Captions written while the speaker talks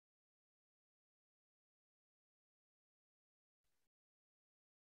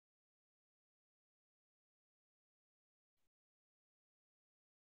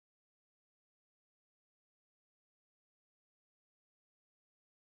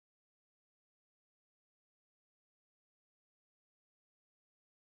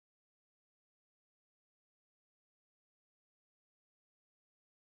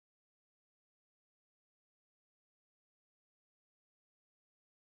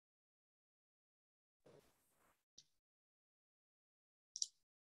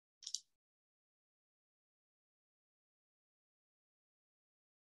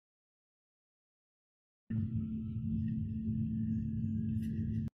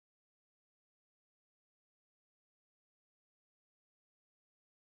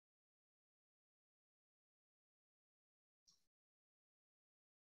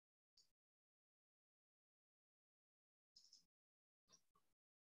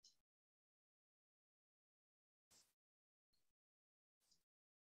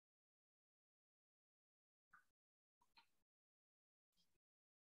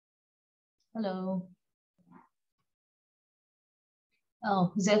Hello.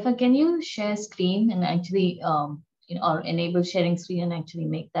 Oh, Zephyr, can you share screen and actually, or enable sharing screen and actually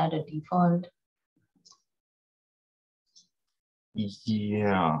make that a default?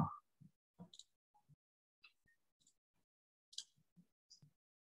 Yeah.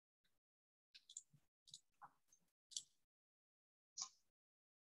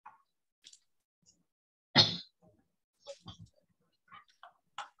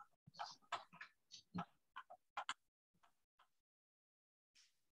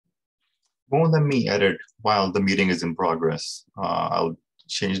 Won't let me edit while the meeting is in progress. I'll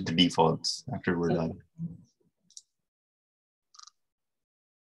change the defaults after we're done.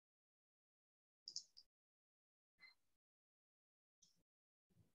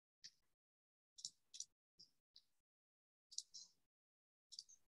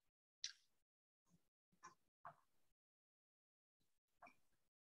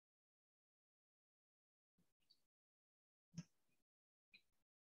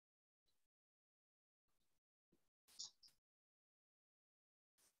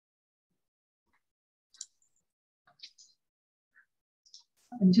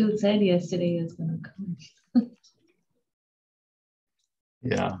 Anjul said yesterday he was going to come.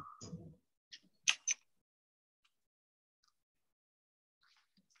 Yeah.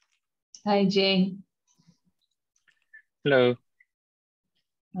 Hi, Jay. Hello.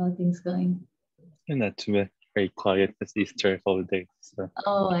 How are things going? Not too bad. Very quiet. It's Easter holiday. So.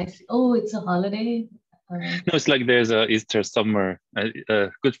 Oh, I see. Oh, it's a holiday? No, it's like there's a Easter somewhere.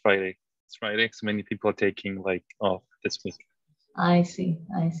 Good Friday. It's Friday, so many people are taking like off this week. I see.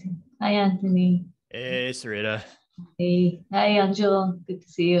 I see. Hi, Anthony. Hey, Sarita. Hey. Hi, Anjul. Good to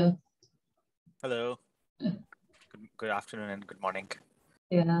see you. Hello. Good afternoon and good morning.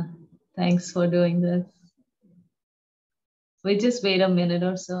 Yeah. Thanks for doing this. We just wait a minute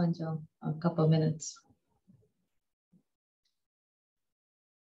or so, Anjul. A couple minutes.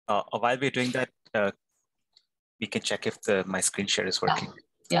 While we're doing that, we can check if my screen share is working.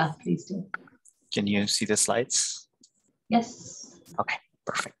 Yeah, please do. Can you see the slides? Yes. Okay,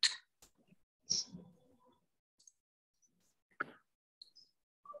 perfect.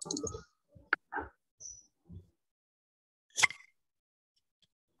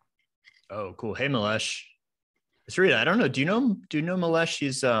 Oh, cool. Hey, Malesh. Sarita, I don't know. Do you know Malesh?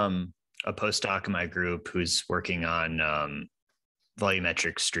 He's a postdoc in my group who's working on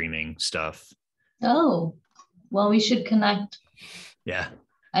volumetric streaming stuff. Oh, well, we should connect. Yeah.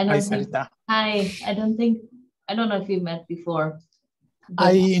 I don't think. Hi. I don't know if you met before.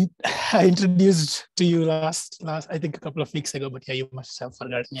 I introduced to you last I think a couple of weeks ago, but yeah, you must have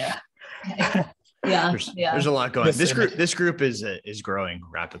forgotten. Yeah. Yeah, there's a lot going on. This group is growing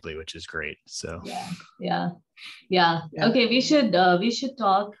rapidly, which is great. So yeah. Okay, we should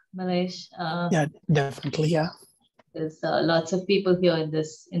talk, Malesh. Yeah, definitely. Yeah. There's lots of people here in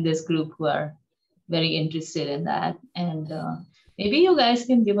this group who are very interested in that, and maybe you guys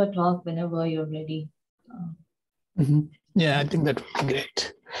can give a talk whenever you're ready. Yeah, I think that would be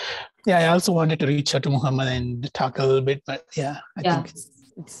great. Yeah, I also wanted to reach out to Muhammad and talk a little bit, but yeah, I think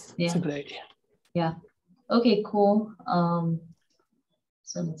it's a good idea. Yeah. Okay, cool.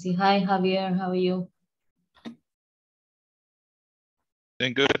 So let's see. Hi, Javier. How are you?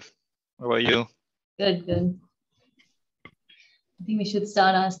 Doing good. How about you? Good, good. I think we should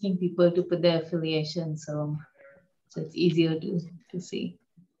start asking people to put their affiliation so it's easier to see.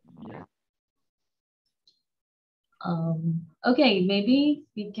 Yeah. Okay, maybe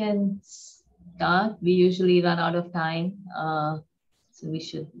we can start. We usually run out of time, so we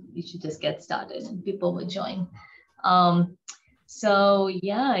should just get started and people will join. So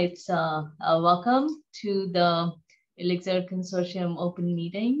yeah, it's a welcome to the ILLIXR Consortium open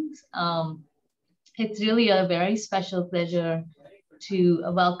meetings. It's really a very special pleasure to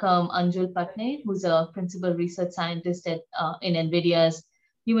welcome Anjul Partney, who's a principal research scientist at in NVIDIA's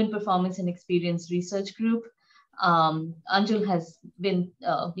Human Performance and Experience Research Group. Anjul has been,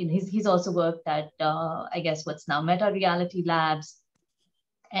 he's also worked at, I guess what's now Meta Reality Labs,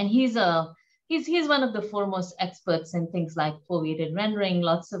 and he's one of the foremost experts in things like foveated rendering,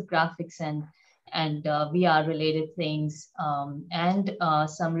 lots of graphics and VR related things, and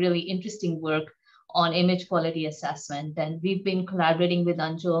some really interesting work on image quality assessment. And we've been collaborating with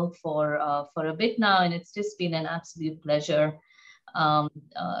Anjul for a bit now, and it's just been an absolute pleasure.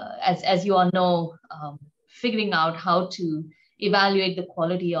 As you all know, figuring out how to evaluate the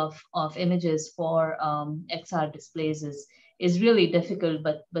quality of images for XR displays is really difficult,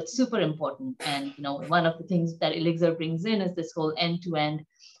 but super important. And one of the things that ILLIXR brings in is this whole end-to-end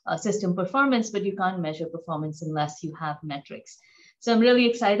system performance, but you can't measure performance unless you have metrics. So I'm really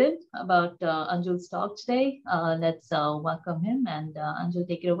excited about Anjul's talk today. Let's welcome him, and Anjul,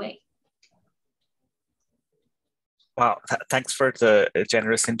 take it away. Wow, thanks for the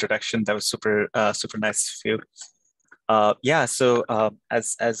generous introduction. That was super nice of you. Yeah, so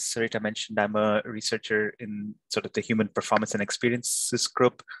as Sarita mentioned, I'm a researcher in sort of the human performance and experiences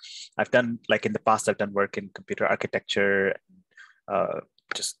group. I've done, like in the past, I've done work in computer architecture,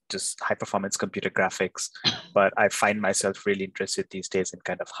 just high performance computer graphics. But I find myself really interested these days in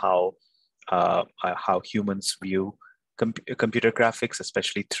kind of how humans view computer graphics,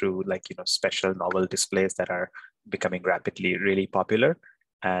 especially through special novel displays that are becoming rapidly really popular.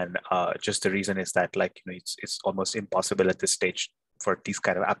 And just the reason is that it's almost impossible at this stage for these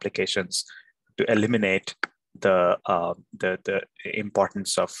kind of applications to eliminate the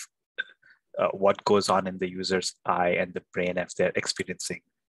importance of what goes on in the user's eye and the brain as they're experiencing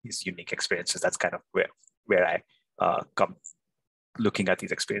these unique experiences. That's kind of where I come looking at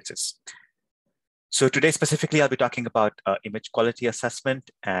these experiences. So today specifically, I'll be talking about image quality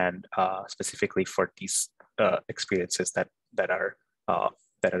assessment, and specifically for these experiences that are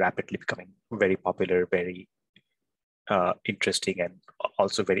rapidly becoming very popular, very interesting, and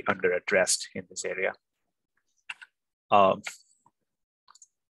also very under-addressed in this area.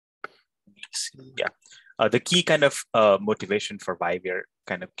 The key kind of motivation for why we're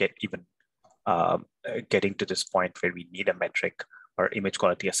kind of getting to this point where we need a metric or image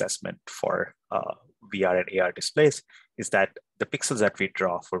quality assessment for VR and AR displays is that the pixels that we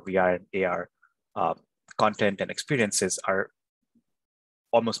draw for VR and AR content and experiences are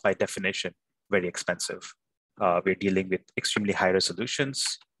almost by definition very expensive. We're dealing with extremely high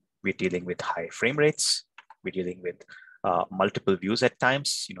resolutions. We're dealing with high frame rates. We're dealing with multiple views at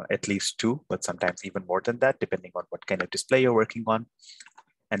times, at least 2, but sometimes even more than that, depending on what kind of display you're working on.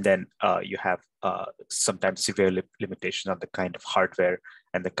 And then you have sometimes severe limitations on the kind of hardware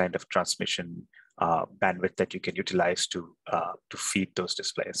and the kind of transmission bandwidth that you can utilize to feed those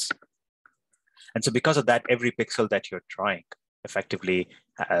displays. And so because of that, every pixel that you're drawing effectively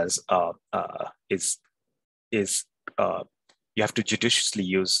has you have to judiciously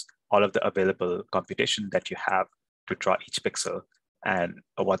use all of the available computation that you have to draw each pixel. And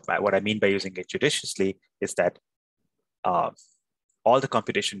what I mean by using it judiciously is that all the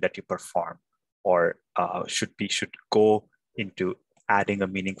computation that you perform or should go into adding a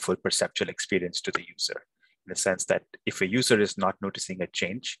meaningful perceptual experience to the user, in the sense that if a user is not noticing a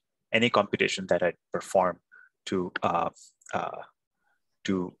change, any computation that I perform to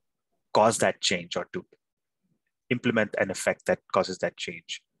cause that change or to implement an effect that causes that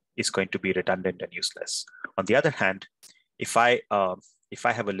change is going to be redundant and useless. On the other hand, if I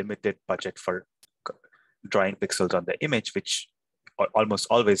have a limited budget for drawing pixels on the image, which I almost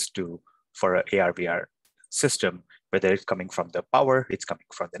always do for an AR/VR system, whether it's coming from the power, it's coming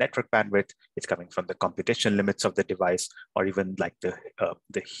from the network bandwidth, it's coming from the computation limits of the device, or even like the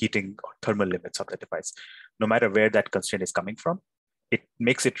heating or thermal limits of the device. No matter where that constraint is coming from, it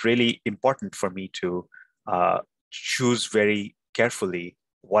makes it really important for me to choose very carefully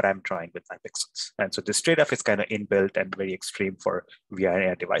what I'm drawing with my pixels. And so this trade-off is kind of inbuilt and very extreme for VR and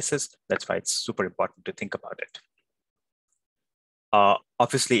AR devices. That's why it's super important to think about it.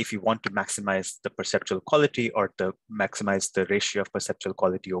 Obviously, if you want to maximize the perceptual quality or maximize the ratio of perceptual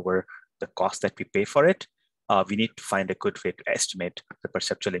quality over the cost that we pay for it, we need to find a good way to estimate the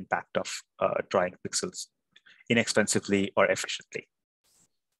perceptual impact of drawing pixels inexpensively or efficiently.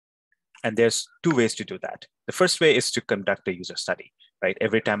 And there's 2 ways to do that. The first way is to conduct a user study, right?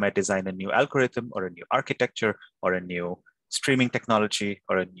 Every time I design a new algorithm or a new architecture or a new streaming technology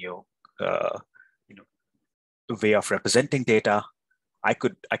or a new way of representing data, I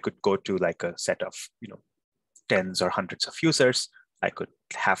could go to like a set of tens or hundreds of users. I could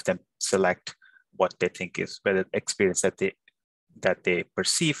have them select what they think is whether the experience that they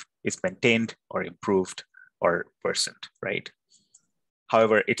perceive is maintained or improved or worsened, right?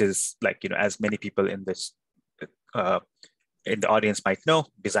 However, it is like, as many people in this in the audience might know,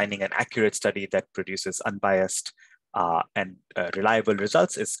 designing an accurate study that produces unbiased and reliable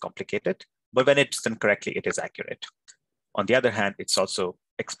results is complicated, but when it's done correctly, it is accurate. On the other hand, it's also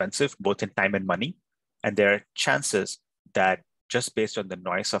expensive, both in time and money, and there are chances that just based on the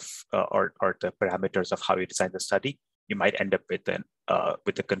noise of or the parameters of how you design the study, you might end up with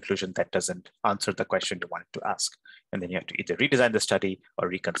a conclusion that doesn't answer the question you wanted to ask, and then you have to either redesign the study or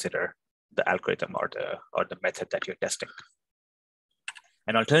reconsider the algorithm or the method that you're testing.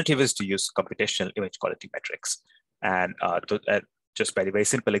 An alternative is to use computational image quality metrics, and just by the very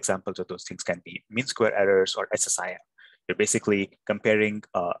simple examples of those things can be mean square errors or SSIM. You're basically comparing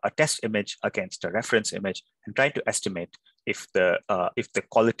a test image against a reference image and trying to estimate if the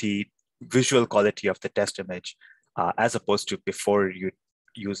visual quality of the test image, as opposed to before you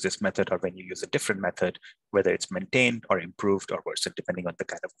use this method or when you use a different method, whether it's maintained or improved or worsened, depending on the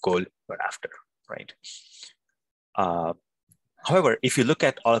kind of goal you're after, right? However, if you look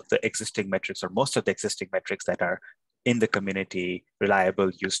at all of the existing metrics or most of the existing metrics that are in the community,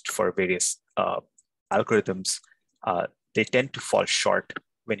 reliable, used for various algorithms, they tend to fall short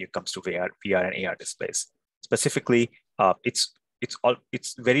when it comes to VR and AR displays. Specifically,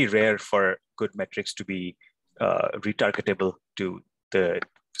 it's very rare for good metrics to be retargetable to the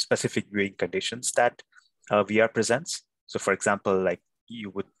specific viewing conditions that VR presents. So, for example, like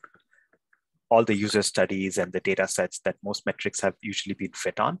all the user studies and the data sets that most metrics have usually been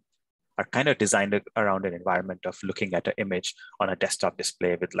fit on are kind of designed around an environment of looking at an image on a desktop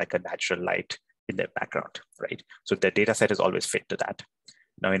display with like a natural light in the background, right? So the data set is always fit to that.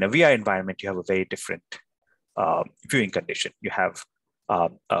 Now in a VR environment, you have a very different viewing condition. You have a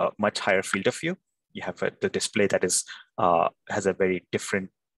much higher field of view. You have the display that is has a very different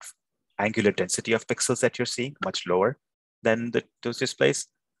angular density of pixels that you're seeing, much lower than those displays.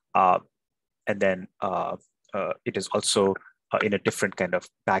 And then it is also in a different kind of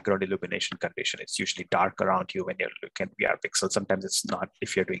background illumination condition. It's usually dark around you when you're looking at VR pixels. Sometimes it's not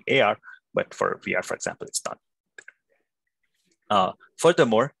if you're doing AR, but for VR, for example, it's not.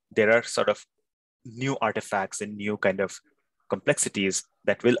 Furthermore, there are sort of new artifacts and new kind of complexities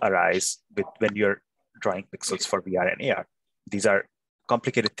that will arise when you're drawing pixels for VR and AR. These are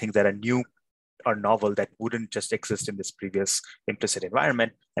complicated things that are new or novel that wouldn't just exist in this previous implicit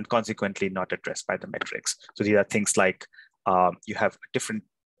environment and consequently not addressed by the metrics. So these are things like you have a different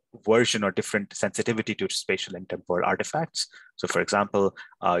version or different sensitivity to spatial and temporal artifacts. So for example,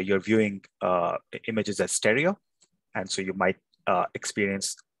 you're viewing images as stereo. And so you might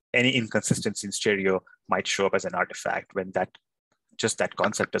experience any inconsistency in stereo might show up as an artifact when that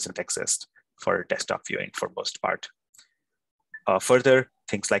concept doesn't exist for desktop viewing for most part. Further,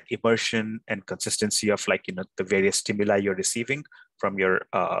 things like immersion and consistency of the various stimuli you're receiving from your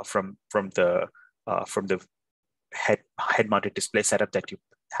from the head-mounted display setup that you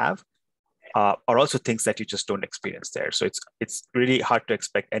have are also things that you just don't experience there. So it's really hard to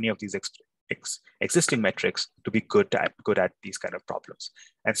expect any of these existing metrics to be good at these kind of problems.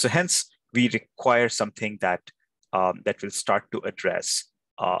 And so hence we require something that that will start to address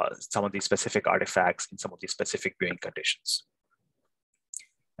some of these specific artifacts in some of these specific viewing conditions.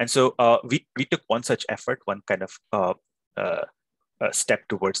 And so we took one such effort, one kind of step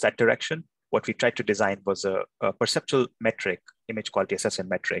towards that direction. What we tried to design was a perceptual metric, image quality assessment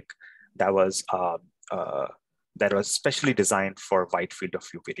metric, that was specially designed for wide field of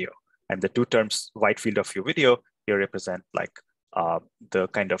view video. And the two terms, wide field of view video, here represent like the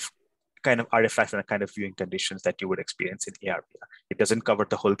kind of artifacts and the kind of viewing conditions that you would experience in AR. It doesn't cover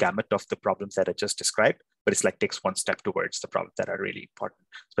the whole gamut of the problems that I just described, but it's like takes one step towards the problems that are really important.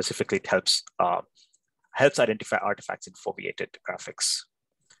 Specifically, it helps identify artifacts in foveated graphics.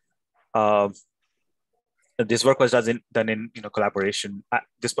 This work was done in collaboration.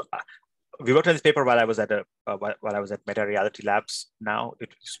 We worked on this paper while I was at Meta Reality Labs. Now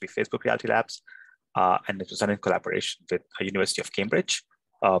it used to be Facebook Reality Labs, and it was done in collaboration with the University of Cambridge.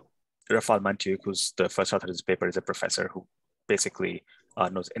 Rafal Mantiuk, who's the first author of this paper, is a professor who basically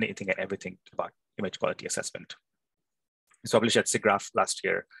knows anything and everything about image quality assessment. It's published at SIGGRAPH last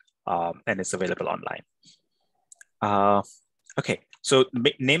year, and it's available online. Okay, so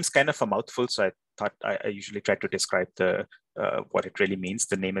name's kind of a mouthful, so I thought I usually try to describe what it really means.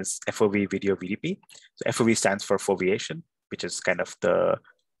 The name is FOV Video VDP. So FOV stands for foveation, which is kind of the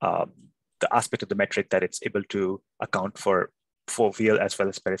aspect of the metric that it's able to account for foveal as well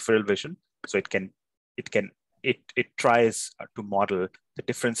as peripheral vision. So it tries to model the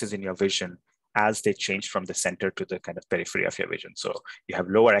differences in your vision as they change from the center to the kind of periphery of your vision. So you have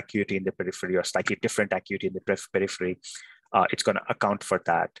lower acuity in the periphery or slightly different acuity in the periphery. It's going to account for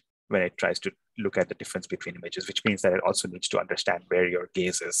that when it tries to look at the difference between images, which means that it also needs to understand where your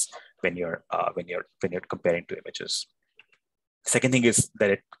gaze is when you're comparing two images. Second thing is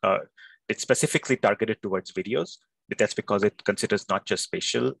that it's specifically targeted towards videos. That's because it considers not just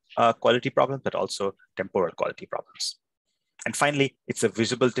spatial quality problems, but also temporal quality problems. And finally, it's a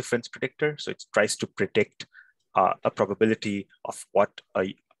visible difference predictor. So it tries to predict a probability of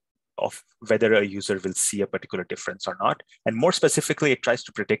whether a user will see a particular difference or not. And more specifically, it tries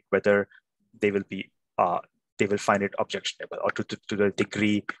to predict whether they will find it objectionable, or to the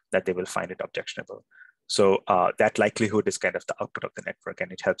degree that they will find it objectionable. So that likelihood is kind of the output of the network,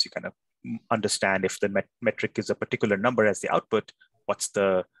 and it helps you kind of understand if the metric gives a particular number as the output, what's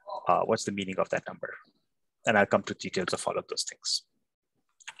the meaning of that number. And I'll come to details of all of those things.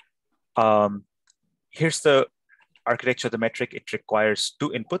 Here's the architecture of the metric. It requires 2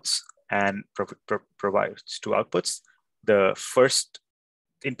 inputs and provides 2 outputs. The first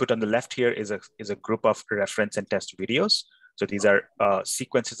input on the left here is a group of reference and test videos. So these are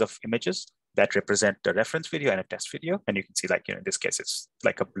sequences of images that represent a reference video and a test video. And you can see, like, in this case, it's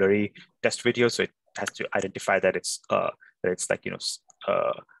like a blurry test video. So it has to identify that it's like,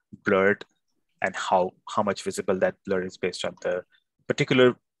 blurred, and how much visible that blur is based on the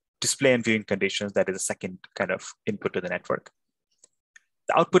particular display and viewing conditions. That is a second kind of input to the network.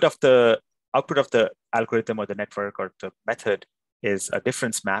 The output of the algorithm or the network or the method is a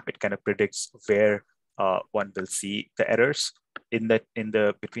difference map. It kind of predicts where one will see the errors in between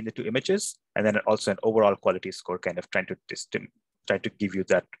the 2 images, and then also an overall quality score, kind of trying to give you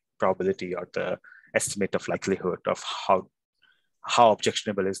that probability or the estimate of likelihood of how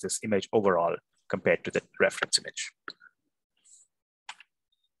objectionable is this image overall compared to the reference image.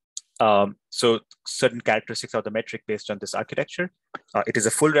 So certain characteristics of the metric based on this architecture. It is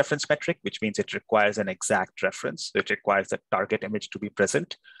a full reference metric, which means it requires an exact reference. So it requires the target image to be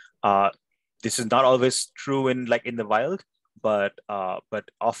present. This is not always true in the wild, but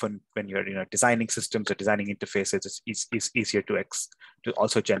often when you're designing systems or designing interfaces, it's easier to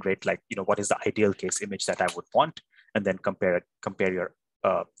also generate, like, what is the ideal case image that I would want, and then compare your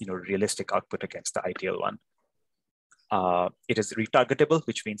realistic output against the ideal one. It is retargetable,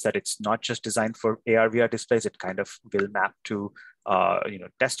 which means that it's not just designed for AR/VR displays. It kind of will map to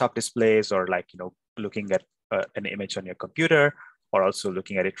desktop displays, or looking at an image on your computer, or also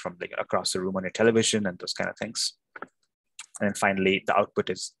looking at it from across the room on your television and those kind of things. And finally, the output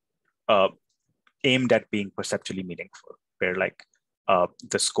is aimed at being perceptually meaningful, where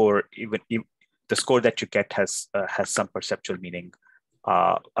the score, the score that you get has some perceptual meaning,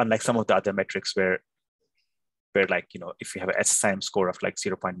 unlike some of the other metrics where if you have an SSIM score of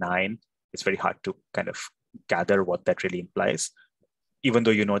 0.9, it's very hard to kind of gather what that really implies. Even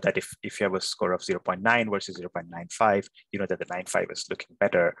though you know that if you have a score of 0.9 versus 0.95, you know that the 9.5 is looking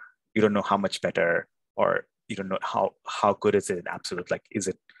better. You don't know how much better, or you don't know how good is it in absolute, is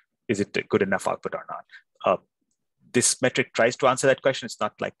it a good enough output or not. This metric tries to answer that question. It's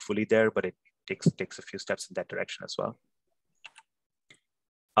not fully there, but it takes a few steps in that direction as well.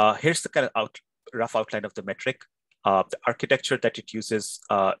 Here's the kind of rough outline of the metric. The architecture that it uses,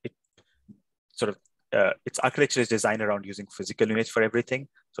 its architecture is designed around using physical units for everything,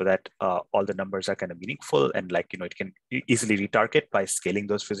 so that all the numbers are kind of meaningful, and it can easily retarget by scaling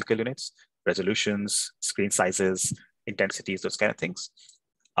those physical units, resolutions, screen sizes, intensities, those kind of things.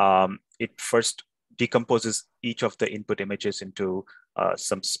 It first decomposes each of the input images into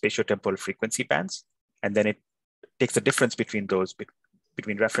some spatiotemporal frequency bands, and then it takes the difference between those,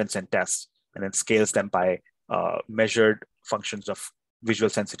 between reference and test, and then scales them by measured functions of visual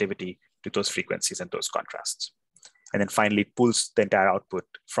sensitivity to those frequencies and those contrasts. And then finally pulls the entire output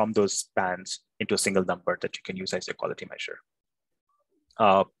from those bands into a single number that you can use as your quality measure.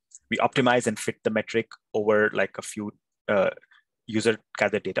 We optimize and fit the metric over a few user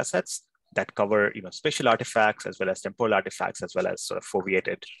gathered data sets that cover spatial artifacts, as well as temporal artifacts, as well as sort of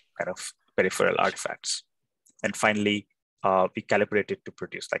foveated kind of peripheral artifacts. And finally, we calibrate it to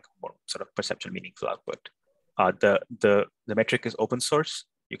produce more sort of perceptual meaningful output. The metric is open source.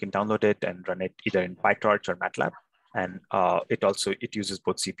 You can download it and run it either in PyTorch or MATLAB. And it uses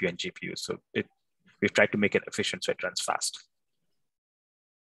both CPU and GPU. So we've tried to make it efficient so it runs fast.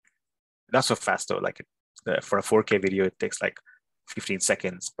 Not so fast though, for a 4K video, it takes 15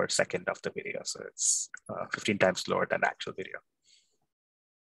 seconds per second of the video. So it's 15 times slower than the actual video.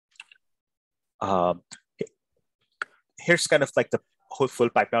 Here's kind of the whole full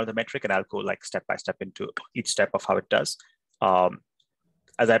pipeline of the metric, and I'll go step by step into each step of how it does.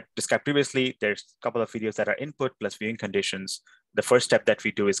 As I described previously, there's a couple of videos that are input plus viewing conditions. The first step that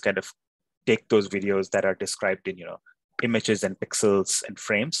we do is kind of take those videos that are described in images and pixels and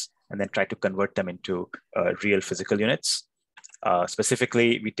frames, and then try to convert them into real physical units.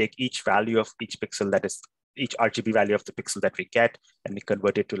 Specifically, we take each value of each pixel, that is each RGB value of the pixel that we get, and we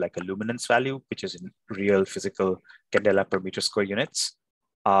convert it to a luminance value, which is in real physical candela per meter square units.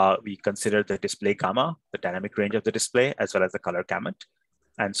 we consider the display gamma, the dynamic range of the display, as well as the color gamut.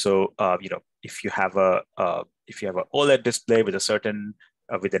 And so, if you have a OLED display with a certain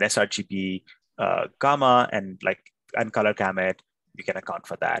with an sRGB gamma and color gamut, you can account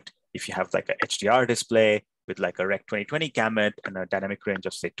for that. If you have like a HDR display with like a Rec 2020 gamut and a dynamic range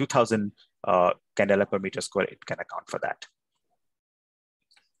of say 2000 candela per meter square, it can account for that.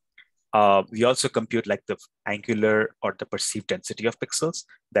 We also compute like the angular or the perceived density of pixels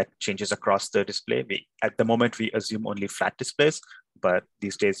that changes across the display. At the moment, we assume only flat displays, but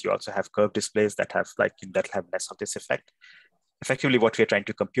these days you also have curved displays that have less of this effect. Effectively, what we're trying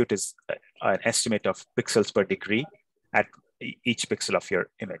to compute is an estimate of pixels per degree at each pixel of your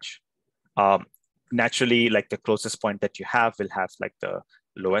image. Naturally, like the closest point that you have will have like the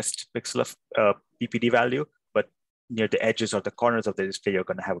lowest pixel of PPD value, but near the edges or the corners of the display, you're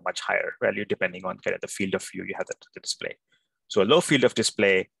going to have a much higher value depending on kind of the field of view you have the display. So a low field of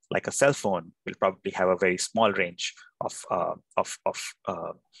display, like a cell phone, will probably have a very small range of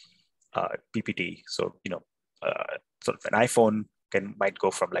PPD. So sort of an iPhone might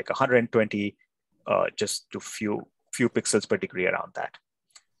go from like 120 just to few pixels per degree around that.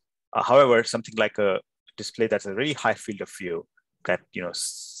 However, something like a display that's a really high field of view that,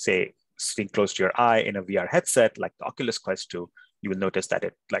 say sitting close to your eye in a VR headset, like the Oculus Quest 2, you will notice that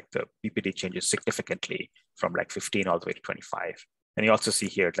the PPD changes significantly from like 15 all the way to 25. And you also see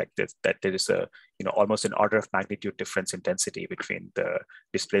here like this, that there is a, almost an order of magnitude difference in density between the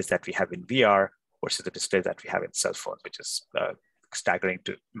displays that we have in VR versus the displays that we have in cell phones, which is staggering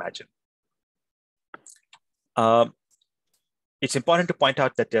to imagine. It's important to point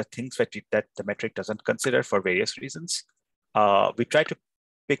out that there are things that the metric doesn't consider for various reasons. We try to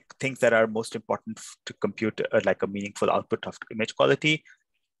pick things that are most important to compute like a meaningful output of image quality,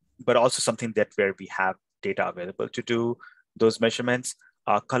 but also something that where we have data available to do those measurements.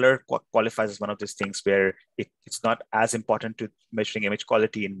 Color qualifies as one of those things where it's not as important to measuring image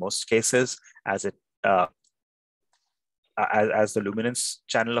quality in most cases as as the luminance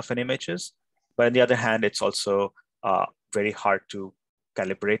channel of an image is. But on the other hand, it's also very hard to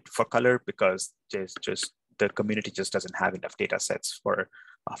calibrate for color because the community just doesn't have enough data sets for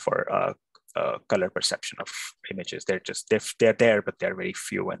color perception of images. They're there, but they're very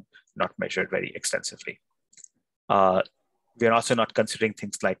few and not measured very extensively. We're also not considering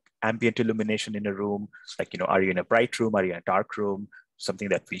things like ambient illumination in a room, like, are you in a bright room? Are you in a dark room? Something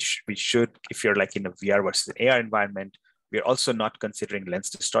that we should, if you're like in a VR versus an AR environment. We're also not considering lens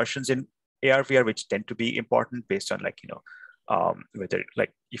distortions in AR, VR, which tend to be important based on like, whether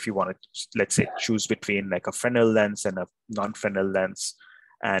like if you want to, let's say, choose between like a Fresnel lens and a non-Fresnel lens,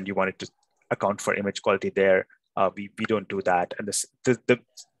 and you wanted to account for image quality there, we don't do that. And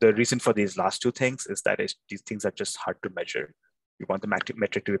the reason for these last two things is that these things are just hard to measure. We want the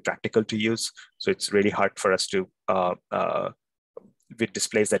metric to be practical to use. So it's really hard for us to, with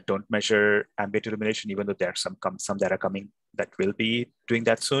displays that don't measure ambient illumination, even though there are some that are coming that will be doing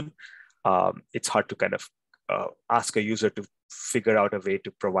that soon. It's hard to kind of ask a user to figure out a way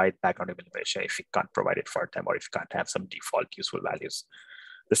to provide background illumination if you can't provide it for them, or if you can't have some default useful values.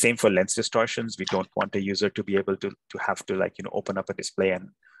 The same for lens distortions. We don't want a user to be able to have to like, open up a display and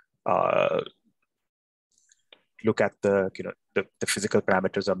look at the physical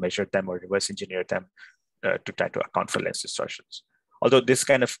parameters or measure them or reverse engineer them to try to account for lens distortions. Although this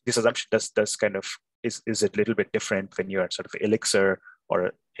assumption is a little bit different when you're sort of ILLIXR or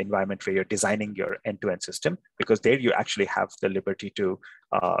an environment where you're designing your end-to-end system, because there you actually have the liberty to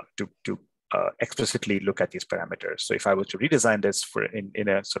explicitly look at these parameters. So if I was to redesign this in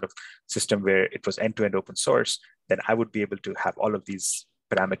a sort of system where it was end-to-end open source, then I would be able to have all of these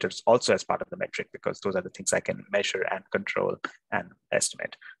parameters also as part of the metric, because those are the things I can measure and control and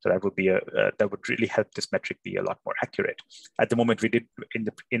estimate. So that would be that would really help this metric be a lot more accurate. At the moment, we did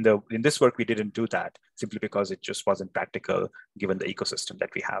in this work we didn't do that simply because it just wasn't practical given the ecosystem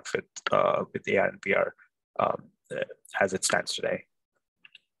that we have with AR and VR as it stands today.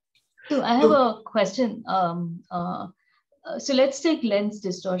 So I have a question. So let's take lens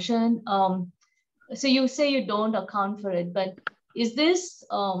distortion. So you say you don't account for it, but is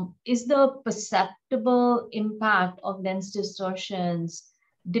the perceptible impact of lens distortions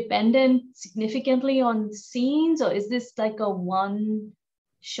dependent significantly on scenes, or is this like a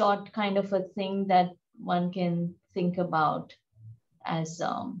one-shot kind of a thing that one can think about as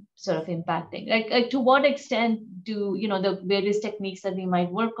sort of impacting? Like to what extent do the various techniques that we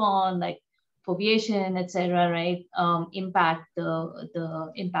might work on, like foveation, etc., right, impact the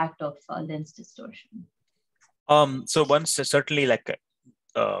impact of lens distortion? So once certainly like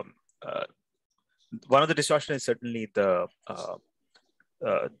one of the distortion is certainly the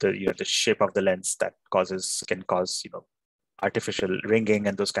the shape of the lens that can cause artificial ringing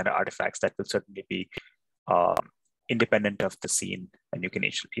and those kind of artifacts that will certainly be independent of the scene, and you can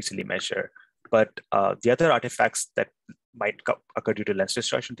easily measure. But the other artifacts that might occur due to lens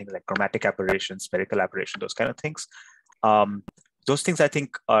distortion, things like chromatic aberration, spherical aberration, those kind of things, those things I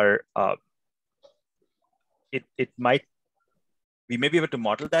think are, we may be able to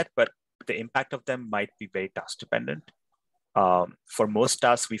model that, but the impact of them might be very task dependent. For most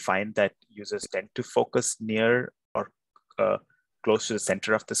tasks, we find that users tend to focus near or close to the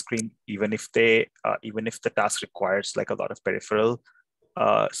center of the screen, even if the task requires like a lot of peripheral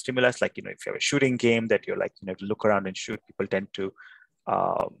stimulus. Like, if you have a shooting game that you're like, to look around and shoot, people tend to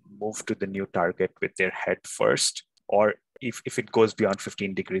move to the new target with their head first, or if it goes beyond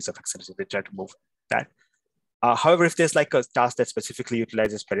 15 degrees of acceleration, they try to move that. However, if there's like a task that specifically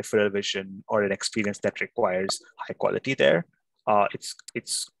utilizes peripheral vision or an experience that requires high quality there,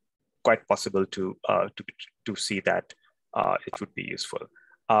 it's quite possible to see that it would be useful.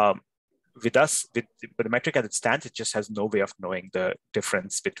 With the metric as it stands, it just has no way of knowing the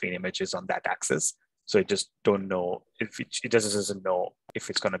difference between images on that axis. So it just don't know if it just doesn't know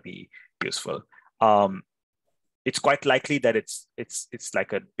if it's going to be useful. It's quite likely that it's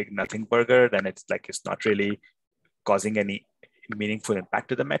like a big nothing burger. Then it's not really causing any meaningful impact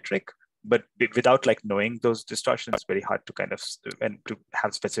to the metric. But without like knowing those distortions, it's very hard to kind of and to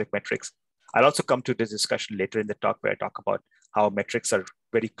have specific metrics. I'll also come to this discussion later in the talk where I talk about how metrics are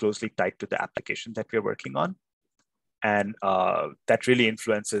very closely tied to the application that we're working on, and that really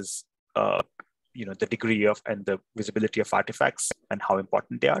influences the degree of and the visibility of artifacts and how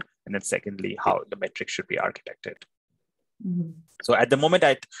important they are, and then secondly how the metric should be architected. Mm-hmm. So at the moment,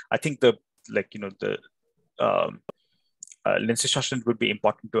 I think the lens distortion would be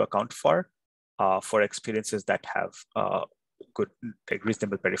important to account for experiences that have good,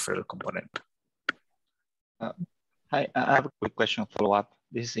 reasonable peripheral component. Hi, I have a quick question follow up.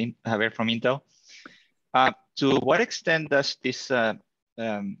 This is Javier from Intel. To what extent does this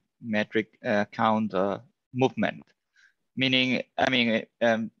metric count movement? Meaning,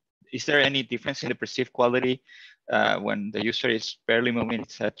 is there any difference in the perceived quality when the user is barely moving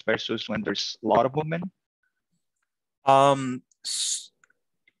its head versus when there's a lot of movement?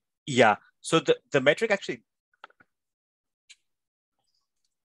 Yeah, so the metric actually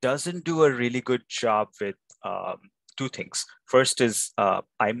doesn't do a really good job with two things. First is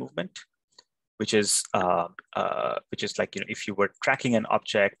eye movement, which is like, if you were tracking an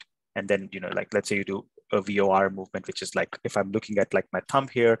object and then, like, let's say you do a VOR movement, which is like, if I'm looking at like my thumb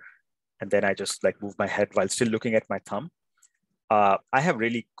here, and then I just like move my head while still looking at my thumb, I have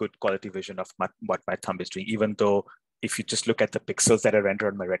really good quality vision of what my thumb is doing, even though if you just look at the pixels that are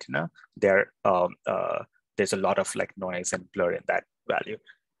rendered on my retina, there's a lot of like noise and blur in that value.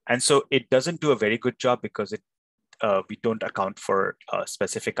 And so it doesn't do a very good job because we don't account for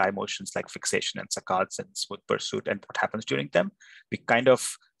specific eye motions like fixation and saccades and smooth pursuit and what happens during them. We kind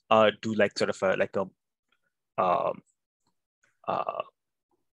of do like sort of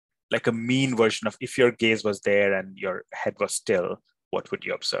like a mean version of if your gaze was there and your head was still, what would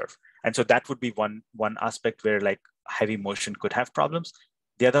you observe? And so that would be one aspect where like heavy motion could have problems.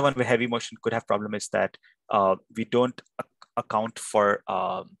 The other one where heavy motion could have problem is that we don't account for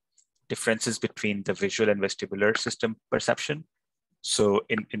differences between the visual and vestibular system perception. So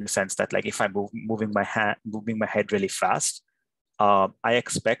in the sense that like if I'm moving my head really fast, I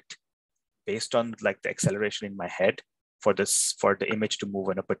expect based on like the acceleration in my head for the image to move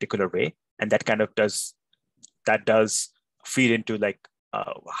in a particular way, and that kind of does feed into like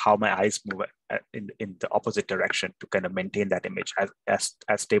how my eyes move in the opposite direction to kind of maintain that image as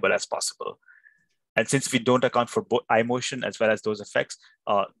stable as possible. And since we don't account for both eye motion as well as those effects,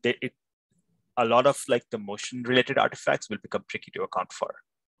 a lot of like the motion related artifacts will become tricky to account for.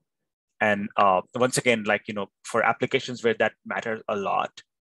 And once again, like, for applications where that matters a lot,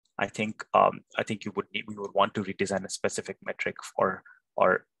 I think we would want to redesign a specific metric or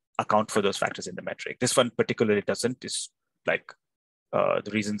account for those factors in the metric. This one particularly doesn't. It's like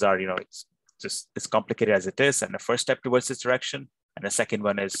the reasons are, it's just as complicated as it is, and the first step towards this direction. And the second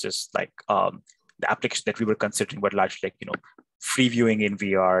one is just like the application that we were considering were largely like, free viewing in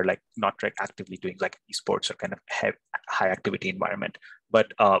VR, like not like actively doing like esports or kind of high activity environment.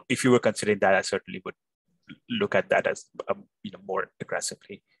 But if you were considering that, I certainly would look at that as more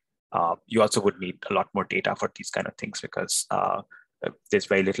aggressively. You also would need a lot more data for these kind of things because there's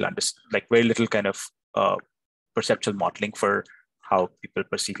very little kind of perceptual modeling for how people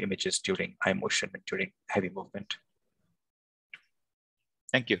perceive images during eye motion and during heavy movement.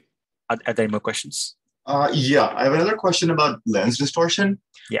 Thank you. Are there any more questions? Yeah, I have another question about lens distortion.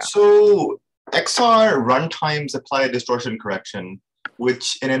 Yeah. So XR runtimes apply a distortion correction,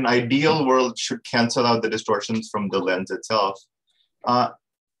 which in an ideal world should cancel out the distortions from the lens itself.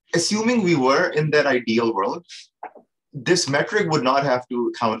 Assuming we were in that ideal world, this metric would not have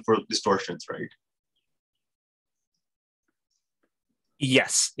to account for distortions, right?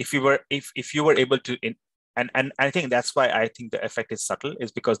 Yes, if you were able to, and I think that's why I think the effect is subtle,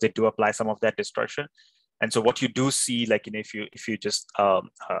 is because they do apply some of that distortion. And so what you do see, like, you know, if you just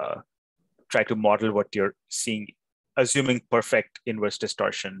try to model what you're seeing, assuming perfect inverse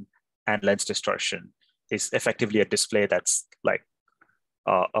distortion and lens distortion, is effectively a display that's like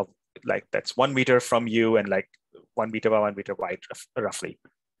that's 1 meter from you and like 1 meter by 1 meter wide, roughly,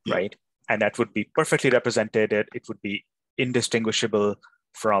 right? And that would be perfectly represented. It would be indistinguishable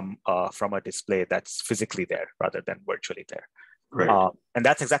from a display that's physically there rather than virtually there. Right. And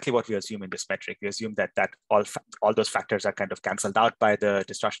that's exactly what we assume in this metric. We assume that all those factors are kind of canceled out by the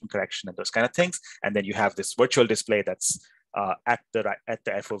distortion correction and those kind of things, and then you have this virtual display that's at the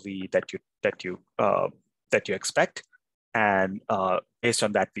FOV that you expect, and based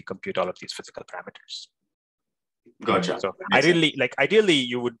on that we compute all of these physical parameters. Gotcha. So ideally,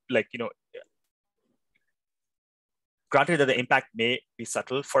 you would, like, you know, granted that the impact may be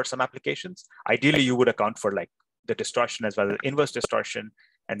subtle for some applications, ideally you would account for like the distortion as well as inverse distortion,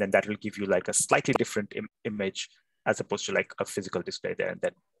 and then that will give you like a slightly different image as opposed to like a physical display there, and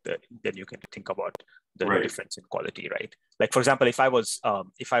then you can think about the difference in quality, right? Like, for example, if I was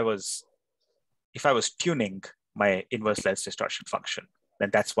tuning my inverse lens distortion function,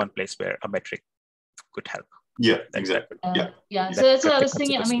 then that's one place where a metric could help. Yeah, exactly. So I was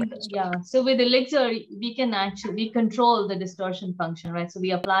thinking, I mean, so with ILLIXR, we control the distortion function, right? So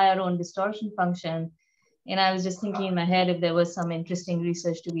we apply our own distortion function. And I was just thinking in my head, if there was some interesting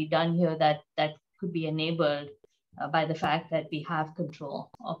research to be done here that could be enabled by the fact that we have control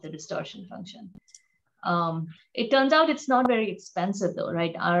of the distortion function. It turns out it's not very expensive though,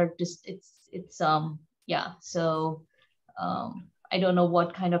 right? So I don't know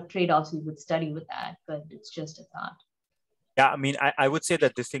what kind of trade-offs we would study with that, but it's just a thought. Yeah, I mean, I would say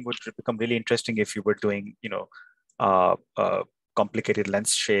that this thing would become really interesting if you were doing, you know, complicated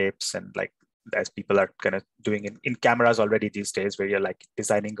lens shapes, and like, as people are kind of doing in cameras already these days, where you're like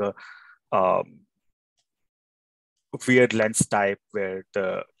designing a weird lens type where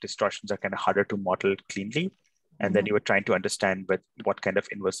the distortions are kind of harder to model cleanly. And then you were trying to understand what kind of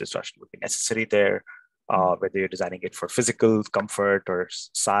inverse distortion would be necessary there, whether you're designing it for physical comfort or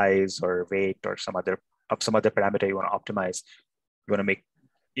size or weight or some other parameter you want to optimize. You want to make,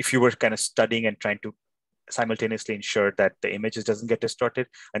 if you were kind of studying and trying to simultaneously ensure that the images doesn't get distorted,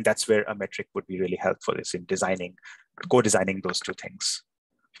 and that's where a metric would be really helpful, is in co-designing those two things.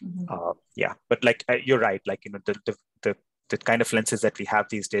 Yeah, but like you're right, like, you know, the kind of lenses that we have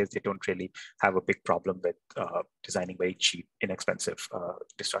these days, they don't really have a big problem with designing very cheap, inexpensive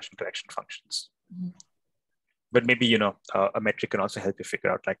distortion correction functions. But maybe, you know, a metric can also help you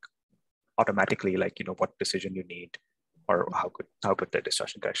figure out, like, automatically, like, you know, what precision you need, or how good the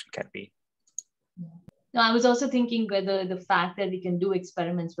distortion correction can be. No, I was also thinking whether the fact that we can do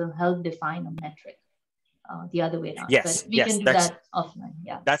experiments will help define a metric the other way around. Yes, but we can do that offline.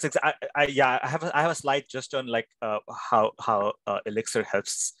 Yeah, that's exactly. I have a slide just on like how ILLIXR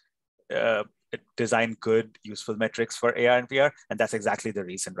helps design good, useful metrics for AR and VR, and that's exactly the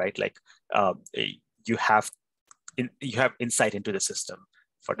reason, right? Like, you have insight into the system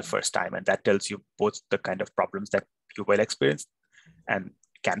for the first time, and that tells you both the kind of problems that you will experience and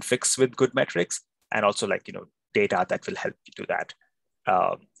can fix with good metrics, and also, like, you know, data that will help you do that.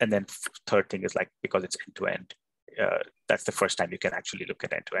 And then third thing is, like, because it's end-to-end, that's the first time you can actually look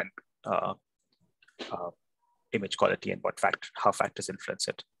at end-to-end image quality and how factors influence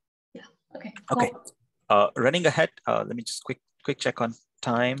it. Yeah. Okay. Okay. Running ahead. Let me just quick check on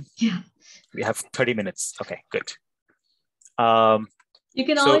time. Yeah. We have 30 minutes. Okay, good. You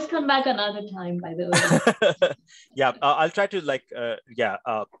can always come back another time, by the way. Yeah, I'll try to, like,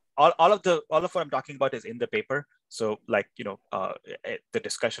 all of what I'm talking about is in the paper. So, like, you know, the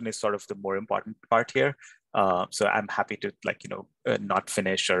discussion is sort of the more important part here. So I'm happy to, like, you know, not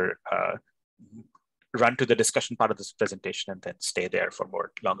finish or run to the discussion part of this presentation and then stay there for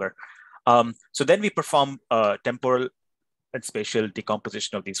longer. So then we perform temporal and spatial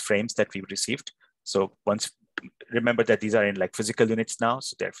decomposition of these frames that we received. So remember that these are in like physical units now.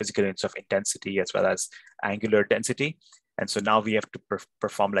 So they're physical units of intensity as well as angular density. And so now we have to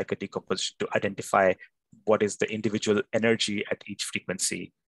perform like a decomposition to identify what is the individual energy at each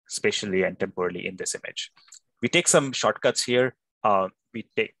frequency, spatially and temporally, in this image. We take some shortcuts here. we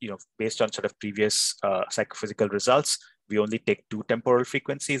take, based on sort of previous psychophysical results, we only take 2 temporal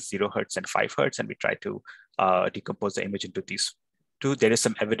frequencies, 0 Hertz and 5 Hertz, and we try to decompose the image into these 2. There is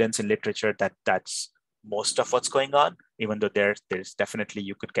some evidence in literature that that's most of what's going on, even though there's definitely,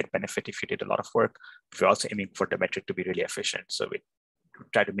 you could get benefit if you did a lot of work. We're also aiming for the metric to be really efficient. So we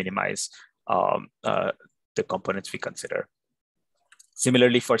try to minimize the components we consider.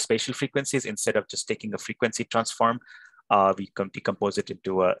 Similarly, for spatial frequencies, instead of just taking a frequency transform, we decompose it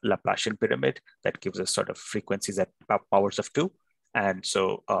into a Laplacian pyramid that gives us sort of frequencies at powers of 2. And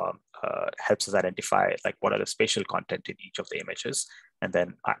so helps us identify like what are the spatial content in each of the images, and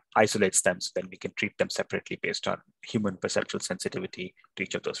then isolates them, so then we can treat them separately based on human perceptual sensitivity to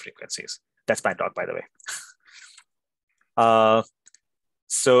each of those frequencies. That's my dog, by the way.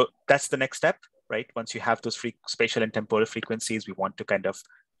 So that's the next step, right? Once you have those spatial and temporal frequencies, we want to kind of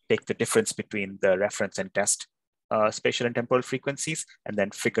take the difference between the reference and test spatial and temporal frequencies, and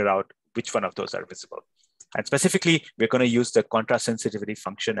then figure out which one of those are visible. And specifically, we're going to use the contrast sensitivity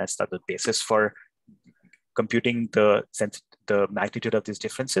function as the basis for computing the magnitude of these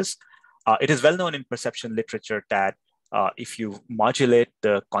differences. It is well known in perception literature that if you modulate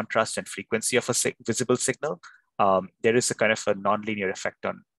the contrast and frequency of a visible signal, there is a kind of a nonlinear effect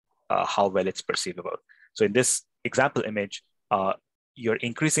on how well it's perceivable. So in this example image, you're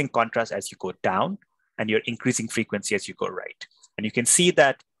increasing contrast as you go down, and you're increasing frequency as you go right. And you can see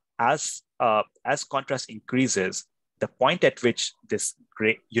that as contrast increases, the point at which this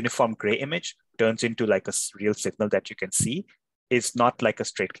uniform gray image turns into like a real signal that you can see is not like a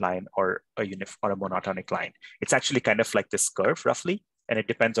straight line or a monotonic line. It's actually kind of like this curve roughly. And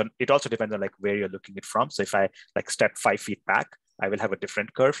it also depends on like where you're looking it from. So if I like step 5 feet back, I will have a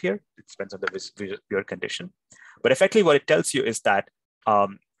different curve here. It depends on the viewer condition. But effectively what it tells you is that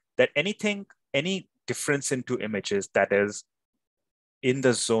any difference in 2 images that is in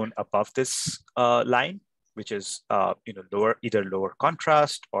the zone above this line, which is either lower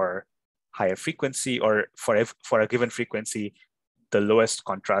contrast or higher frequency, or for a given frequency, the lowest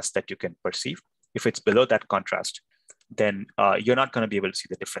contrast that you can perceive. If it's below that contrast, then you're not going to be able to see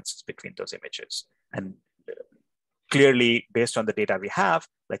the differences between those images. And clearly, based on the data we have,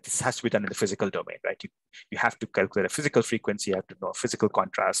 like this has to be done in the physical domain, right? You have to calculate a physical frequency, you have to know a physical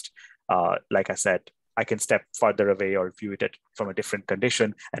contrast. Like I said, I can step farther away or view it from a different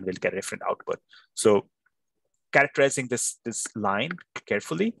condition and we'll get a different output. So characterizing this line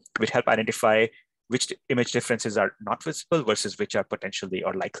carefully will help identify which image differences are not visible versus which are potentially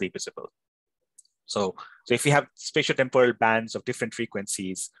or likely visible. So if we have spatial temporal bands of different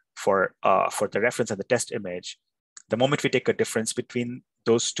frequencies for the reference and the test image, the moment we take a difference between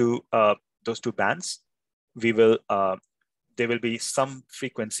those two bands, there will be some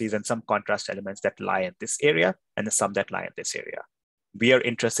frequencies and some contrast elements that lie in this area and some that lie in this area. We are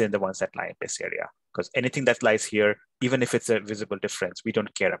interested in the ones that lie in this area, because anything that lies here, even if it's a visible difference, we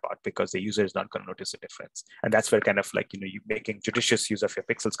don't care about, because the user is not going to notice the difference. And that's where kind of like, you making judicious use of your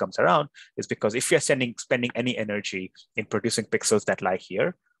pixels comes around, is because if you're spending any energy in producing pixels that lie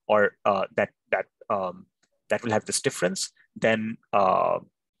here, or that will have this difference, then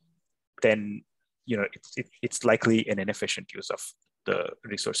it's likely an inefficient use of the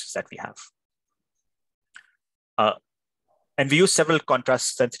resources that we have. And we use several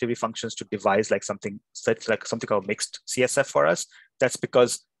contrast sensitivity functions to devise something called mixed CSF for us. That's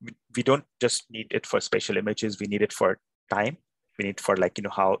because we don't just need it for spatial images, we need it for time. We need for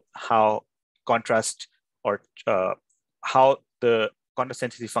how contrast or how the contrast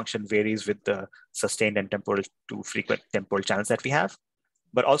sensitivity function varies with the sustained and temporal to frequent temporal channels that we have,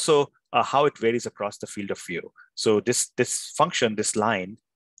 but also how it varies across the field of view. So this function, this line,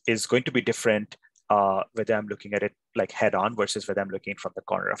 is going to be different whether I'm looking at it like head on versus whether I'm looking from the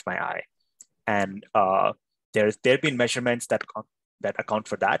corner of my eye. And there have been measurements that account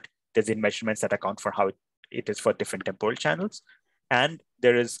for that. There's been measurements that account for how it is for different temporal channels. And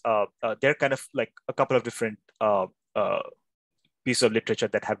there are kind of like a couple of different pieces of literature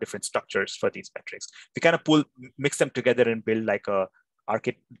that have different structures for these metrics. We kind of mix them together and build like a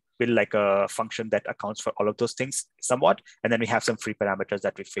function that accounts for all of those things somewhat. And then we have some free parameters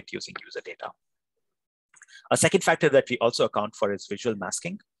that we fit using user data. A second factor that we also account for is visual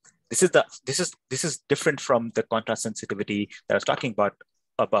masking. This is different from the contrast sensitivity that I was talking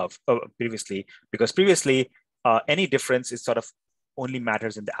about previously, because previously any difference is sort of only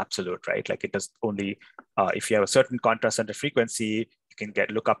matters in the absolute, right? Like it does only if you have a certain contrast center frequency, you can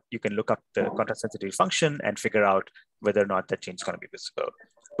look up the contrast sensitivity function and figure out whether or not that change is going to be visible.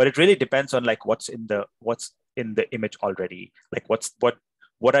 But it really depends on like what's in the image already. Like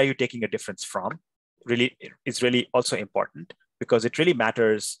what are you taking a difference from? Really, it's really also important, because it really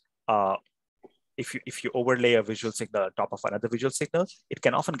matters. If you overlay a visual signal on top of another visual signal, it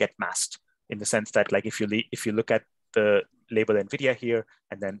can often get masked, in the sense that, like, if you look at the label NVIDIA here,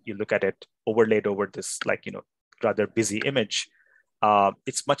 and then you look at it overlaid over this, like, rather busy image,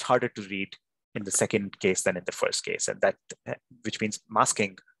 it's much harder to read in the second case than in the first case. And that, which means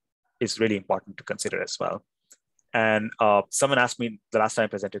masking is really important to consider as well. And someone asked me the last time I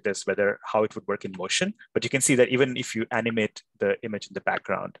presented this, how it would work in motion, but you can see that even if you animate the image in the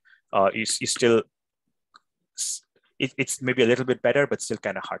background, you still, it's maybe a little bit better, but still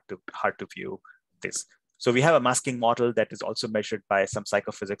kind of hard to view this. So we have a masking model that is also measured by some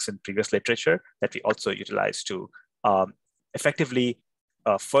psychophysics in previous literature that we also utilize to effectively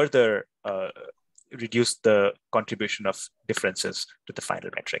further reduce the contribution of differences to the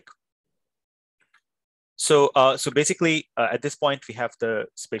final metric. So basically, at this point, we have the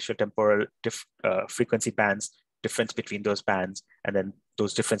spatial temporal frequency bands, difference between those bands, and then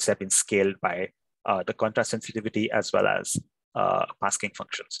those differences have been scaled by the contrast sensitivity as well as masking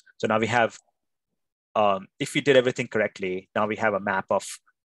functions. So now we have, if we did everything correctly, now we have a map of,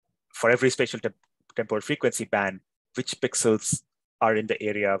 for every spatial temporal frequency band, which pixels are in the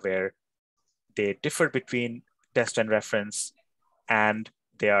area where they differ between test and reference, and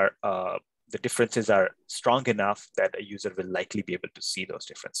they are, the differences are strong enough that a user will likely be able to see those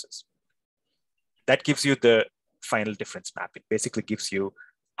differences. That gives you the final difference map. It basically gives you,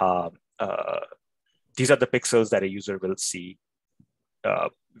 these are the pixels that a user will see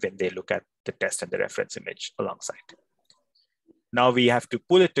when they look at the test and the reference image alongside. Now we have to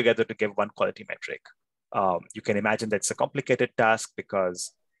pull it together to give one quality metric. You can imagine that's a complicated task,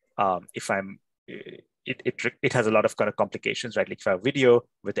 because it has a lot of kind of complications, right? Like if I have a video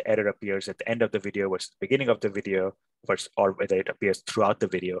where the error appears at the end of the video versus the beginning of the video, or whether it appears throughout the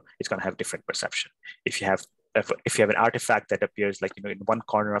video, it's going to have different perception. If you have an artifact that appears, like, in one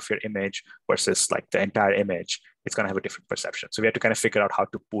corner of your image versus like the entire image, it's going to have a different perception. So we have to kind of figure out how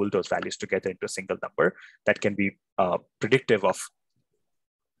to pool those values together into a single number that can be predictive of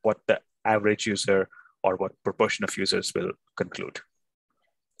what the average user or what proportion of users will conclude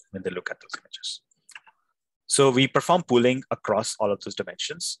when they look at those images. So we perform pooling across all of those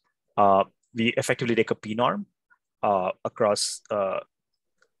dimensions. We effectively take a p-norm across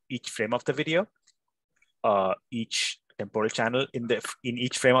each frame of the video, each temporal channel in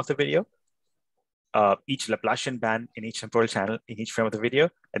each frame of the video, each Laplacian band in each temporal channel in each frame of the video,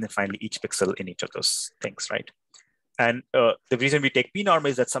 and then finally each pixel in each of those things, right? And the reason we take p-norm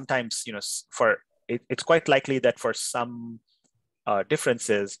is that sometimes, it's quite likely that for some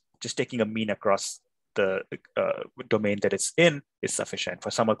differences, just taking a mean across the domain that it's in is sufficient.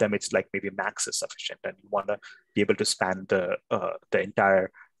 For some of them, it's like maybe max is sufficient, and you want to be able to span the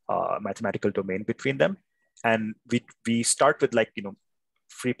entire mathematical domain between them. And we start with, like,